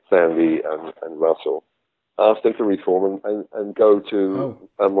 Sandy and Russell. Asked them to reform and go to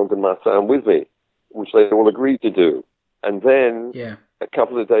Mont de Marsan with me, which they all agreed to do. And then a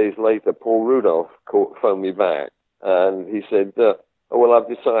couple of days later, Paul Rudolph phoned me back, and he said, "Well, I've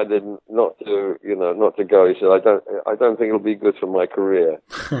decided not to go." He said, "I don't think it'll be good for my career,"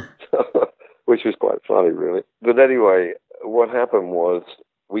 which was quite funny, really. But anyway, what happened was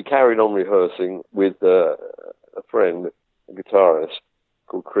we carried on rehearsing with a friend, a guitarist,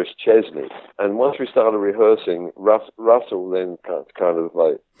 called Chris Chesney. And once we started rehearsing, Russell then kind of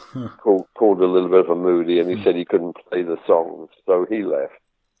like called a little bit of a moody, and he said he couldn't play the songs, so he left.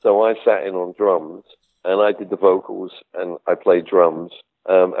 So I sat in on drums, and I did the vocals, and I played drums,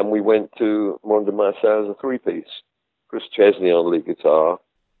 and we went to Mont de Marsan as a three-piece. Chris Chesney on lead guitar,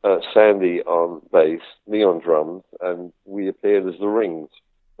 Sandy on bass, me on drums, and we appeared as the Rings.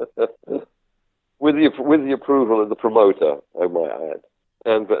 with the approval of the promoter, I might add.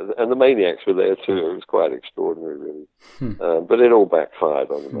 And the Maniacs were there too. It was quite extraordinary, really. But it all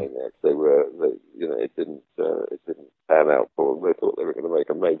backfired on the Maniacs. It didn't pan out for them. They thought they were going to make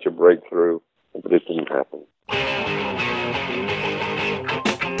a major breakthrough, but it didn't happen.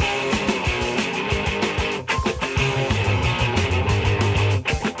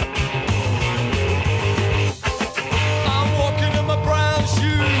 I'm walking in my brown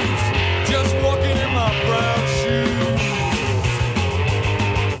shoes, just walking in my brown shoes.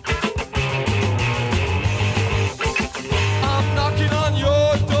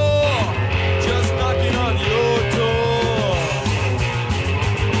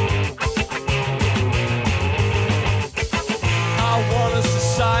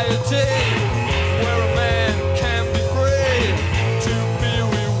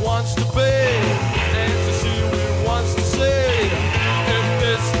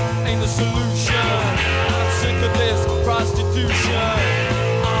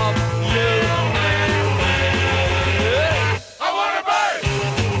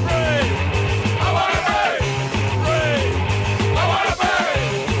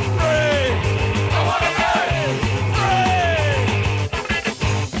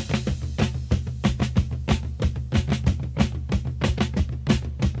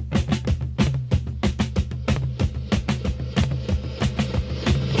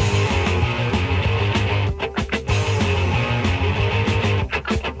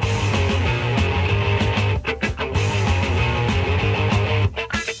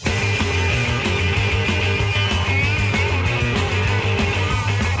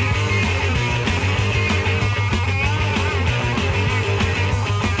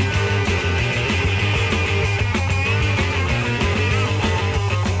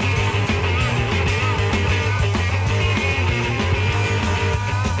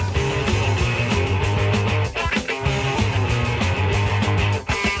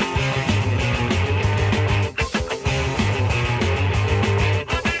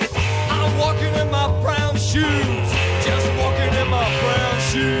 shoes, just walking in my brown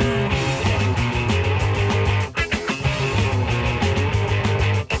shoes.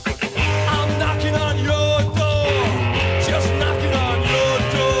 I'm knocking on your door, just knocking on your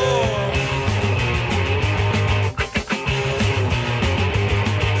door.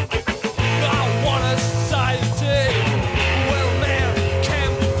 I want a society where a man can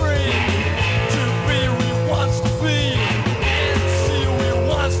be free to be who he wants to be and see who he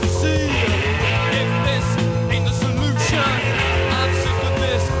wants to see. If this ain't the solution, I'm sick of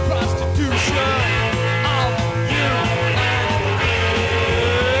this prostitution of you and me.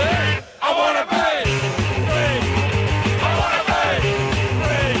 I wanna be free. I wanna be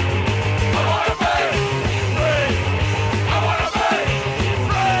free. I wanna be free. I wanna be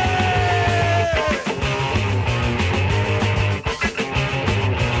free.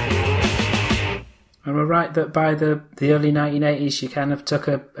 Am I right that by the early 1980s you kind of took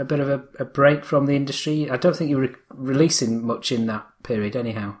a bit of a break from the industry? I don't think you were releasing much in that period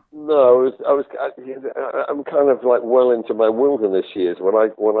anyhow. No, I'm kind of like well into my wilderness years. What I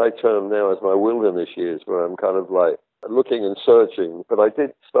term now as my wilderness years, where I'm kind of like looking and searching. But I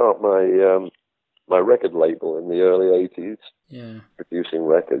did start my my record label in the early 80s, producing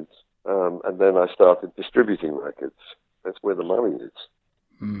records, and then I started distributing records. That's where the money is.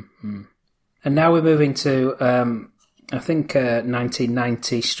 Mm-hmm. And now we're moving to, I think,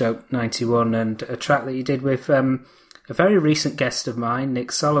 1990/91, and a track that you did with a very recent guest of mine,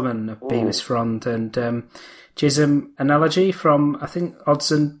 Nick Solomon of Beavis Frond, and Jism Analogy from, I think,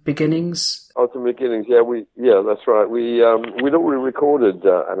 Odds and Beginnings. Odds and Beginnings, yeah, that's right. We recorded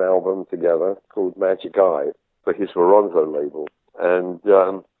an album together called Magic Eye for his Veronzo label, and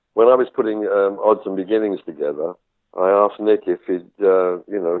when I was putting Odds and Beginnings together, I asked Nick if we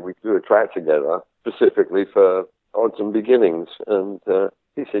could do a track together specifically for Odds and Beginnings, and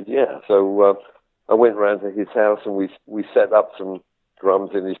he said yeah. So I went round to his house and we set up some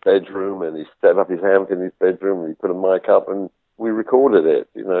drums in his bedroom, and he set up his amp in his bedroom, and he put a mic up, and we recorded it.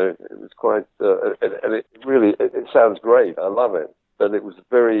 You know, it was quite, and it really it sounds great. I love it, but it was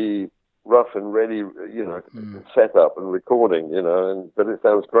very rough and ready, set up and recording, but it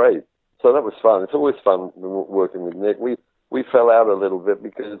sounds great. So that was fun. It's always fun working with Nick. We fell out a little bit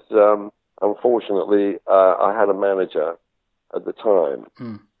because, unfortunately, I had a manager at the time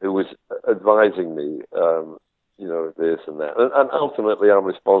who was advising me, this and that. And ultimately, I'm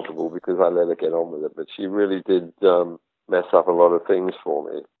responsible because I let her get on with it. But she really did mess up a lot of things for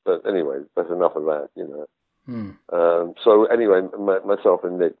me. But anyway, that's enough of that, So anyway, myself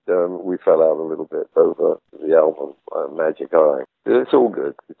and Nick, we fell out a little bit over the album, Magic Eye. It's all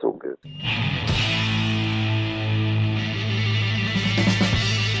good. It's all good.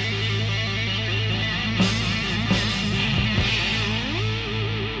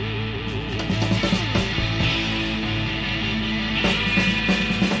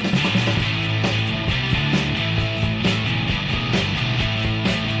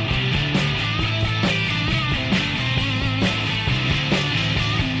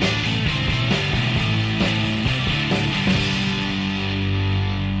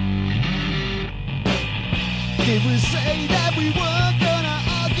 Did we say that we weren't gonna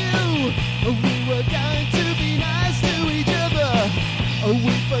argue? We were going to be nice to each other.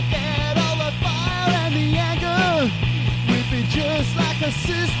 We forget all the fire and the anger. We'd be just like a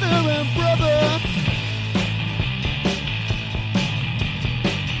sister and brother.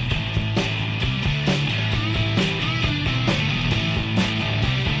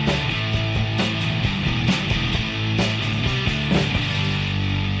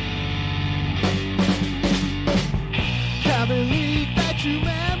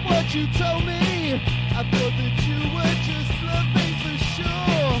 You told me, I thought that you were just bluffing for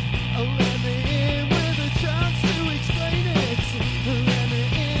sure. Let me in with a chance to explain it. Let me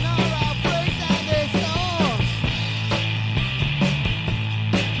in or I'll break down this door.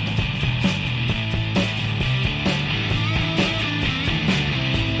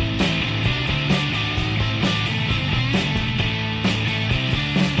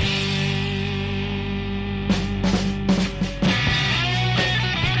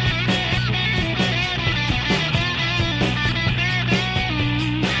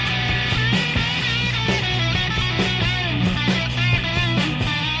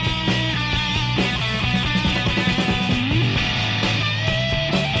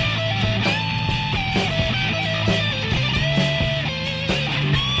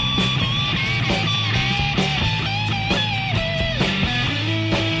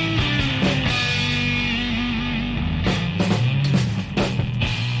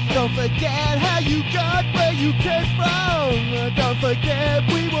 Don't forget how you got where you came from. Don't forget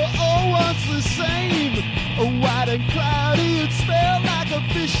we were all once the same. white and cloudy and smell like a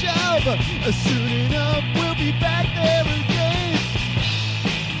fish shop. Soon enough, we'll be back there again.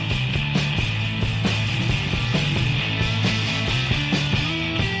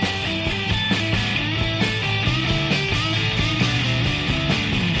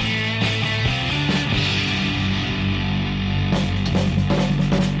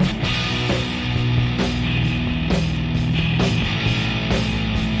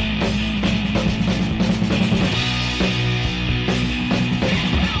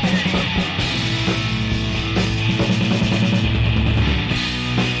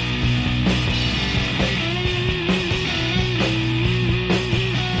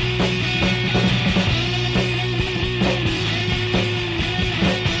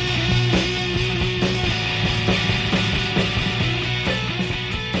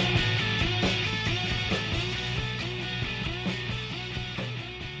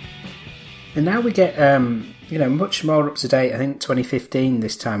 And now we get, much more up to date. I think 2015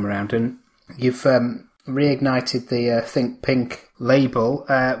 this time around, and you've reignited the Think Pink label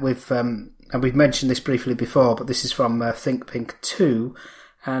with, and we've mentioned this briefly before, but this is from Think Pink 2,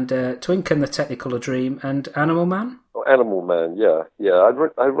 and Twink and the Technicolor Dream and Animal Man. Oh, Animal Man, yeah. I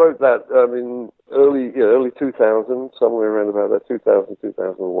wrote that in early 2000, somewhere around about that 2000,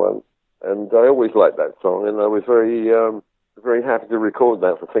 2001, and I always liked that song, and I was very happy to record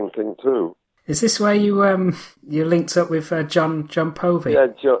that for Think Pink 2. Is this where you linked up with John Povey? Yeah,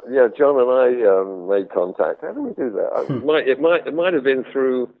 John and I made contact. How did we do that? It might have been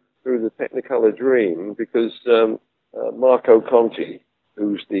through the Technicolor Dream, because Marco Conti,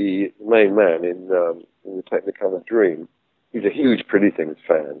 who's the main man in the Technicolor Dream, he's a huge Pretty Things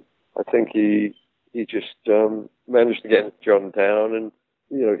fan. I think he just managed to get John down, and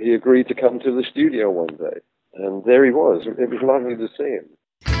he agreed to come to the studio one day, and there he was. It was lovely to see him.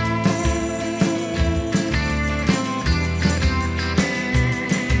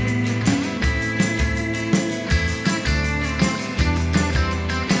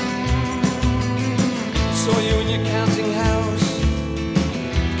 Saw you in your counting house,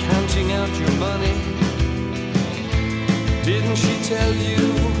 counting out your money. Didn't she tell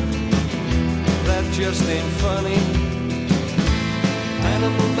you that just ain't funny?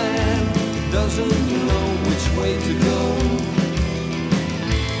 Animal Man doesn't know which way to go.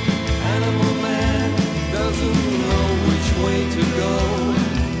 Animal Man doesn't know which way to go.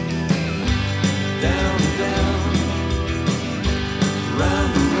 Down, down,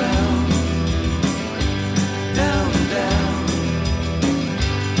 round and round. Down, down,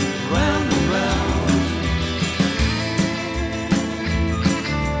 round and round.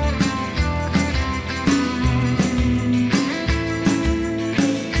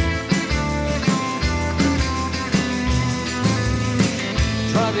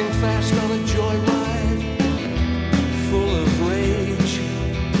 Driving fast on a joyride, full of rage.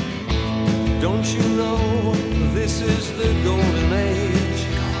 Don't you know this is the golden age?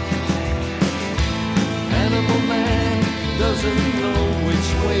 Animal Man doesn't know which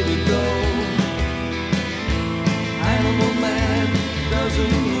way to go. Animal Man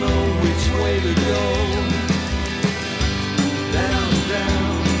doesn't know which way to go. Down,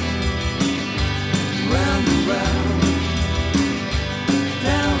 down, round and round.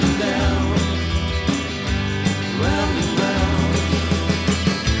 Down, down, round and round.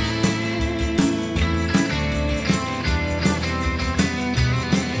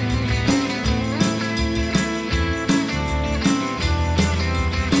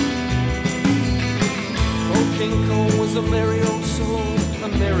 King Cole was a merry old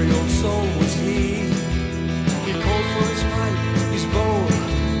soul was he. He called for his pipe, his bowl,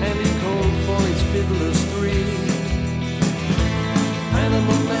 and he called for his fiddlers three.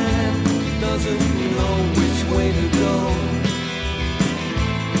 Animal Man doesn't know which way to go.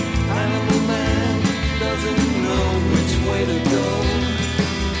 Animal Man doesn't know which way to go.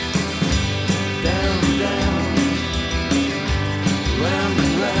 Down, down, round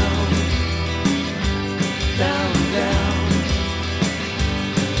and round. Down, down,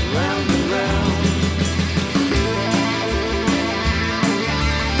 round and round.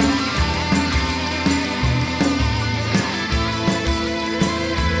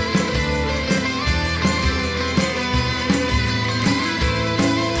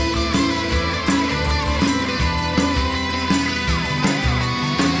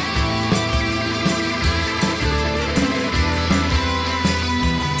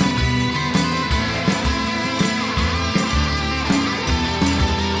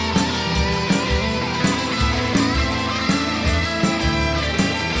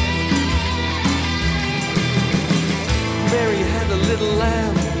 Little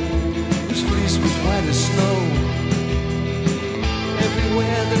lamb was fleeced with white as snow.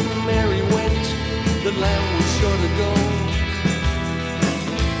 Everywhere that Mary went, the lamb was sure to go.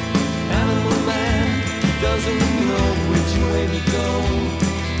 Animal man doesn't know which way to go.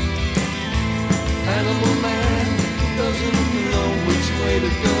 Animal man doesn't know which way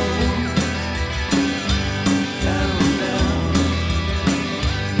to go. Down, down,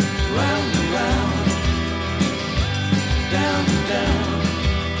 round and round. Down, down,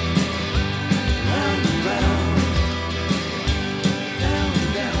 round and round. Down,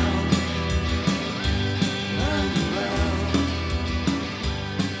 down, round and round.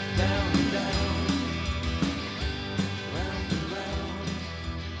 Down, down, round and round.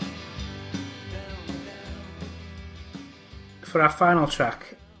 Down, down. For our final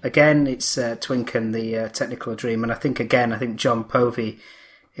track, again, it's Twink and the Technicolor Dream, and I think John Povey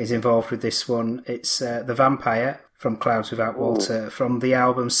is involved with this one. It's The Vampire from Clouds Without Water, from the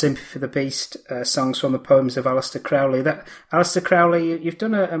album Sympathy for the Beast, songs from the poems of Aleister Crowley. Aleister Crowley, you've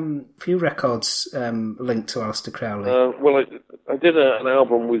done a few records linked to Aleister Crowley. Well, I did an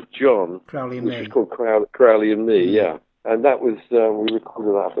album with John, Crowley and which Me. was called Crowley and Me, yeah. And that was, we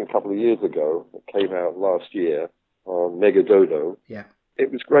recorded that I think a couple of years ago. It came out last year on Mega Dodo. Yeah.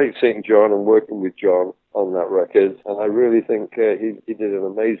 It was great seeing John and working with John on that record, and I really think he did an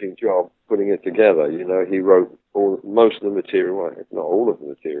amazing job putting it together. You know, he wrote most of the material, well, if not all of the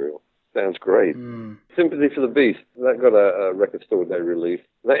material. Sounds great. Sympathy for the Beast, that got a record store day release.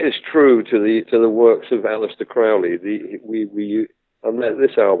 That is true to the works of Aleister Crowley. We on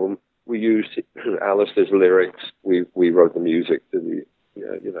this album we used Aleister's lyrics. We wrote the music to the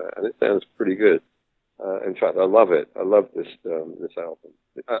and it sounds pretty good. In fact, I love it. I love this album,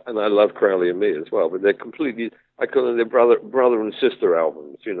 and I love Crowley and Me as well. But they're completely, I call them their brother and sister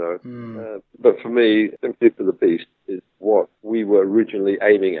albums, you know. But for me, Sympathy for the Beast is what we were originally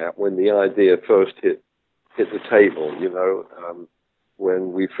aiming at when the idea first hit the table. You know,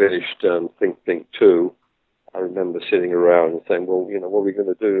 when we finished Think 2, I remember sitting around and saying, "Well, you know, what are we going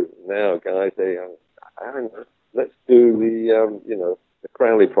to do now, guys? I don't know. Let's do the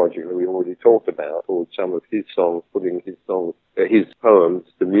Crowley project that we already talked about, or some of his songs, putting his poems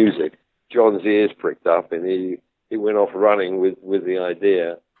to music." John's ears pricked up, and he went off running with the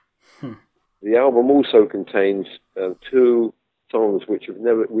idea. The album also contains 2 songs which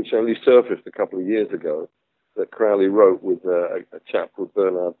only surfaced a couple of years ago, that Crowley wrote with a chap called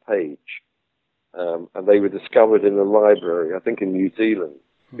Bernard Page, and they were discovered in a library, I think in New Zealand,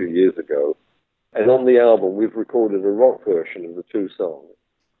 2 years ago. And on the album, we've recorded a rock version of the 2 songs.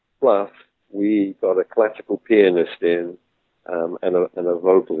 Plus, we got a classical pianist in and a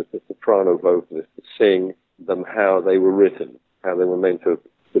vocalist, a soprano vocalist, to sing them how they were written, how they were meant to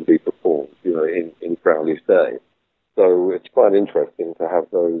be performed, you know, in Crowley's day. So it's quite interesting to have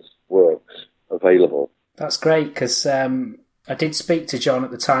those works available. That's great, because I did speak to John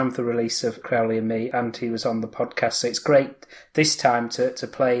at the time of the release of Crowley and Me, and he was on the podcast, so it's great this time to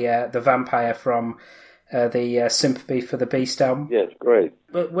play The Vampire from the Sympathy for the Beast album. Yeah, it's great.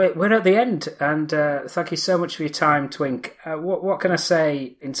 But we're at the end, and thank you so much for your time, Twink. What can I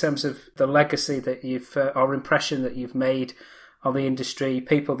say in terms of the legacy that you've, or impression that you've made on the industry,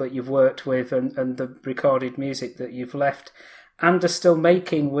 people that you've worked with, and the recorded music that you've left and are still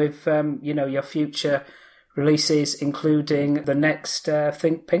making with, your future releases, including the next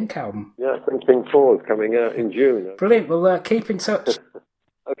Think Pink album. Yeah, Think Pink 4 is coming out in June. Brilliant. Well, keep in touch.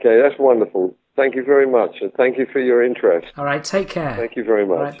 Okay, that's wonderful. Thank you very much, and thank you for your interest. All right, take care. Thank you very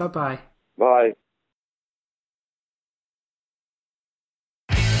much. All right, bye-bye. Bye.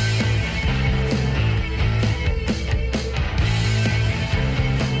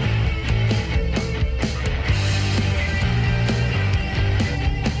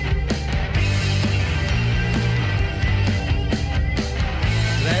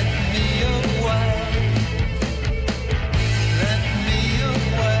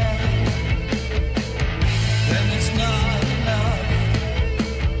 Then it's not enough.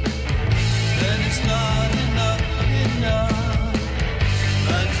 Then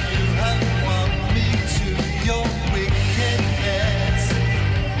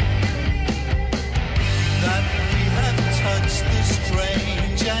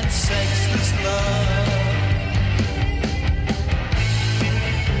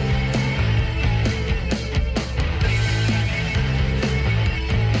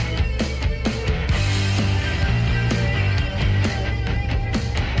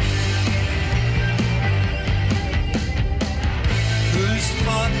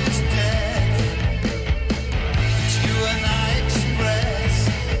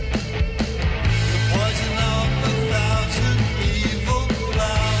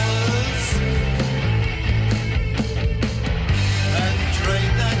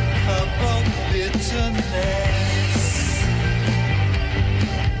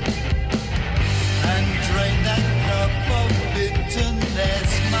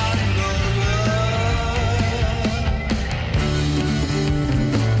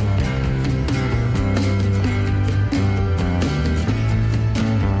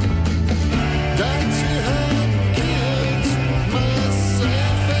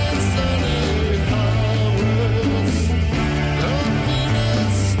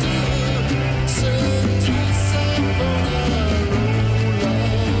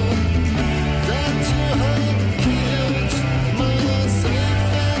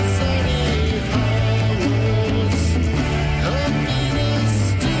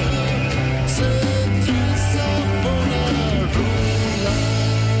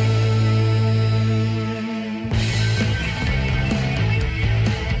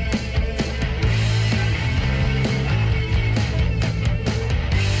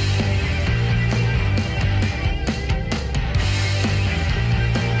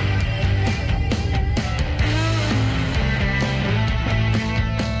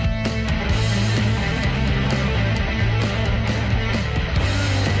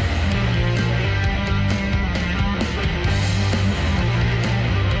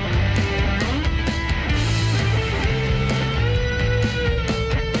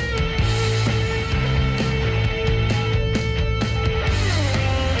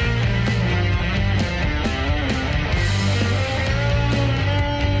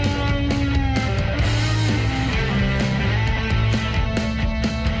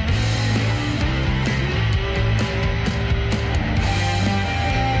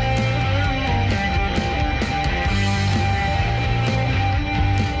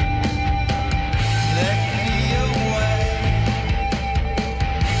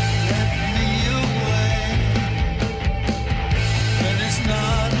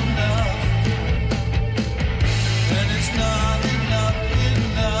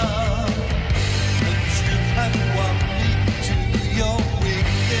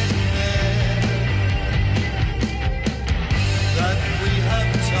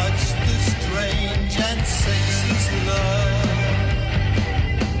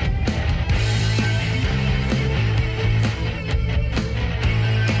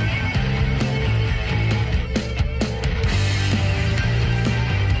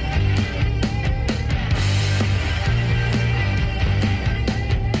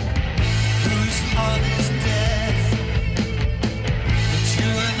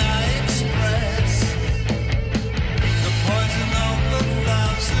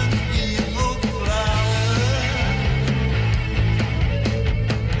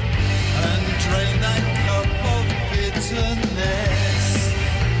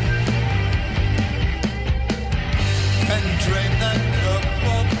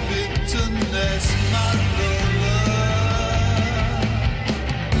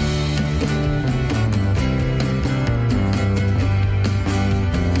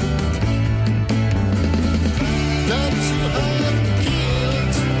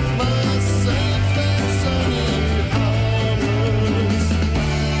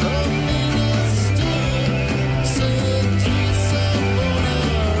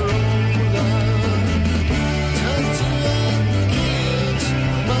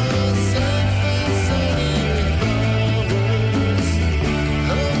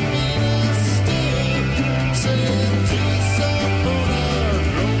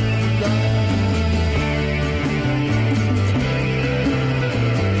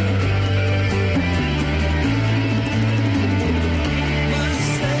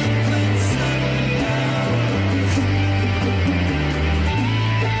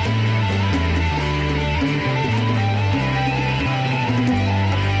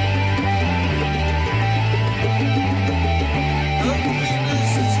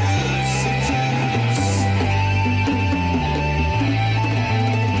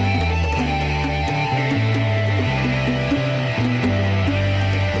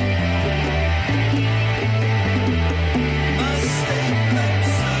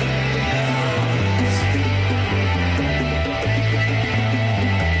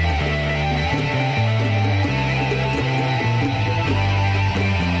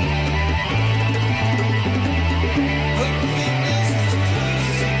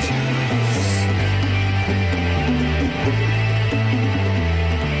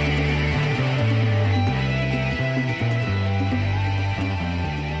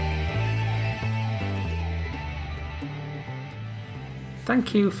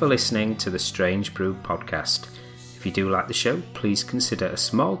Thank you for listening to the Strange Brew podcast. If you do like the show, please consider a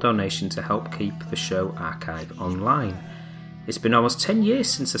small donation to help keep the show archive online. It's been almost 10 years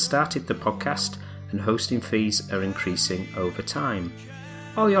since I started the podcast, and hosting fees are increasing over time.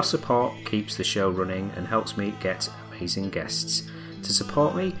 All your support keeps the show running and helps me get amazing guests. To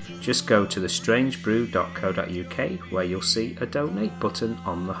support me, just go to thestrangebrew.co.uk where you'll see a donate button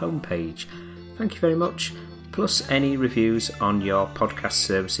on the homepage. Thank you very much. Plus, any reviews on your podcast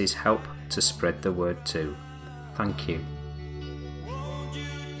services help to spread the word too. Thank you.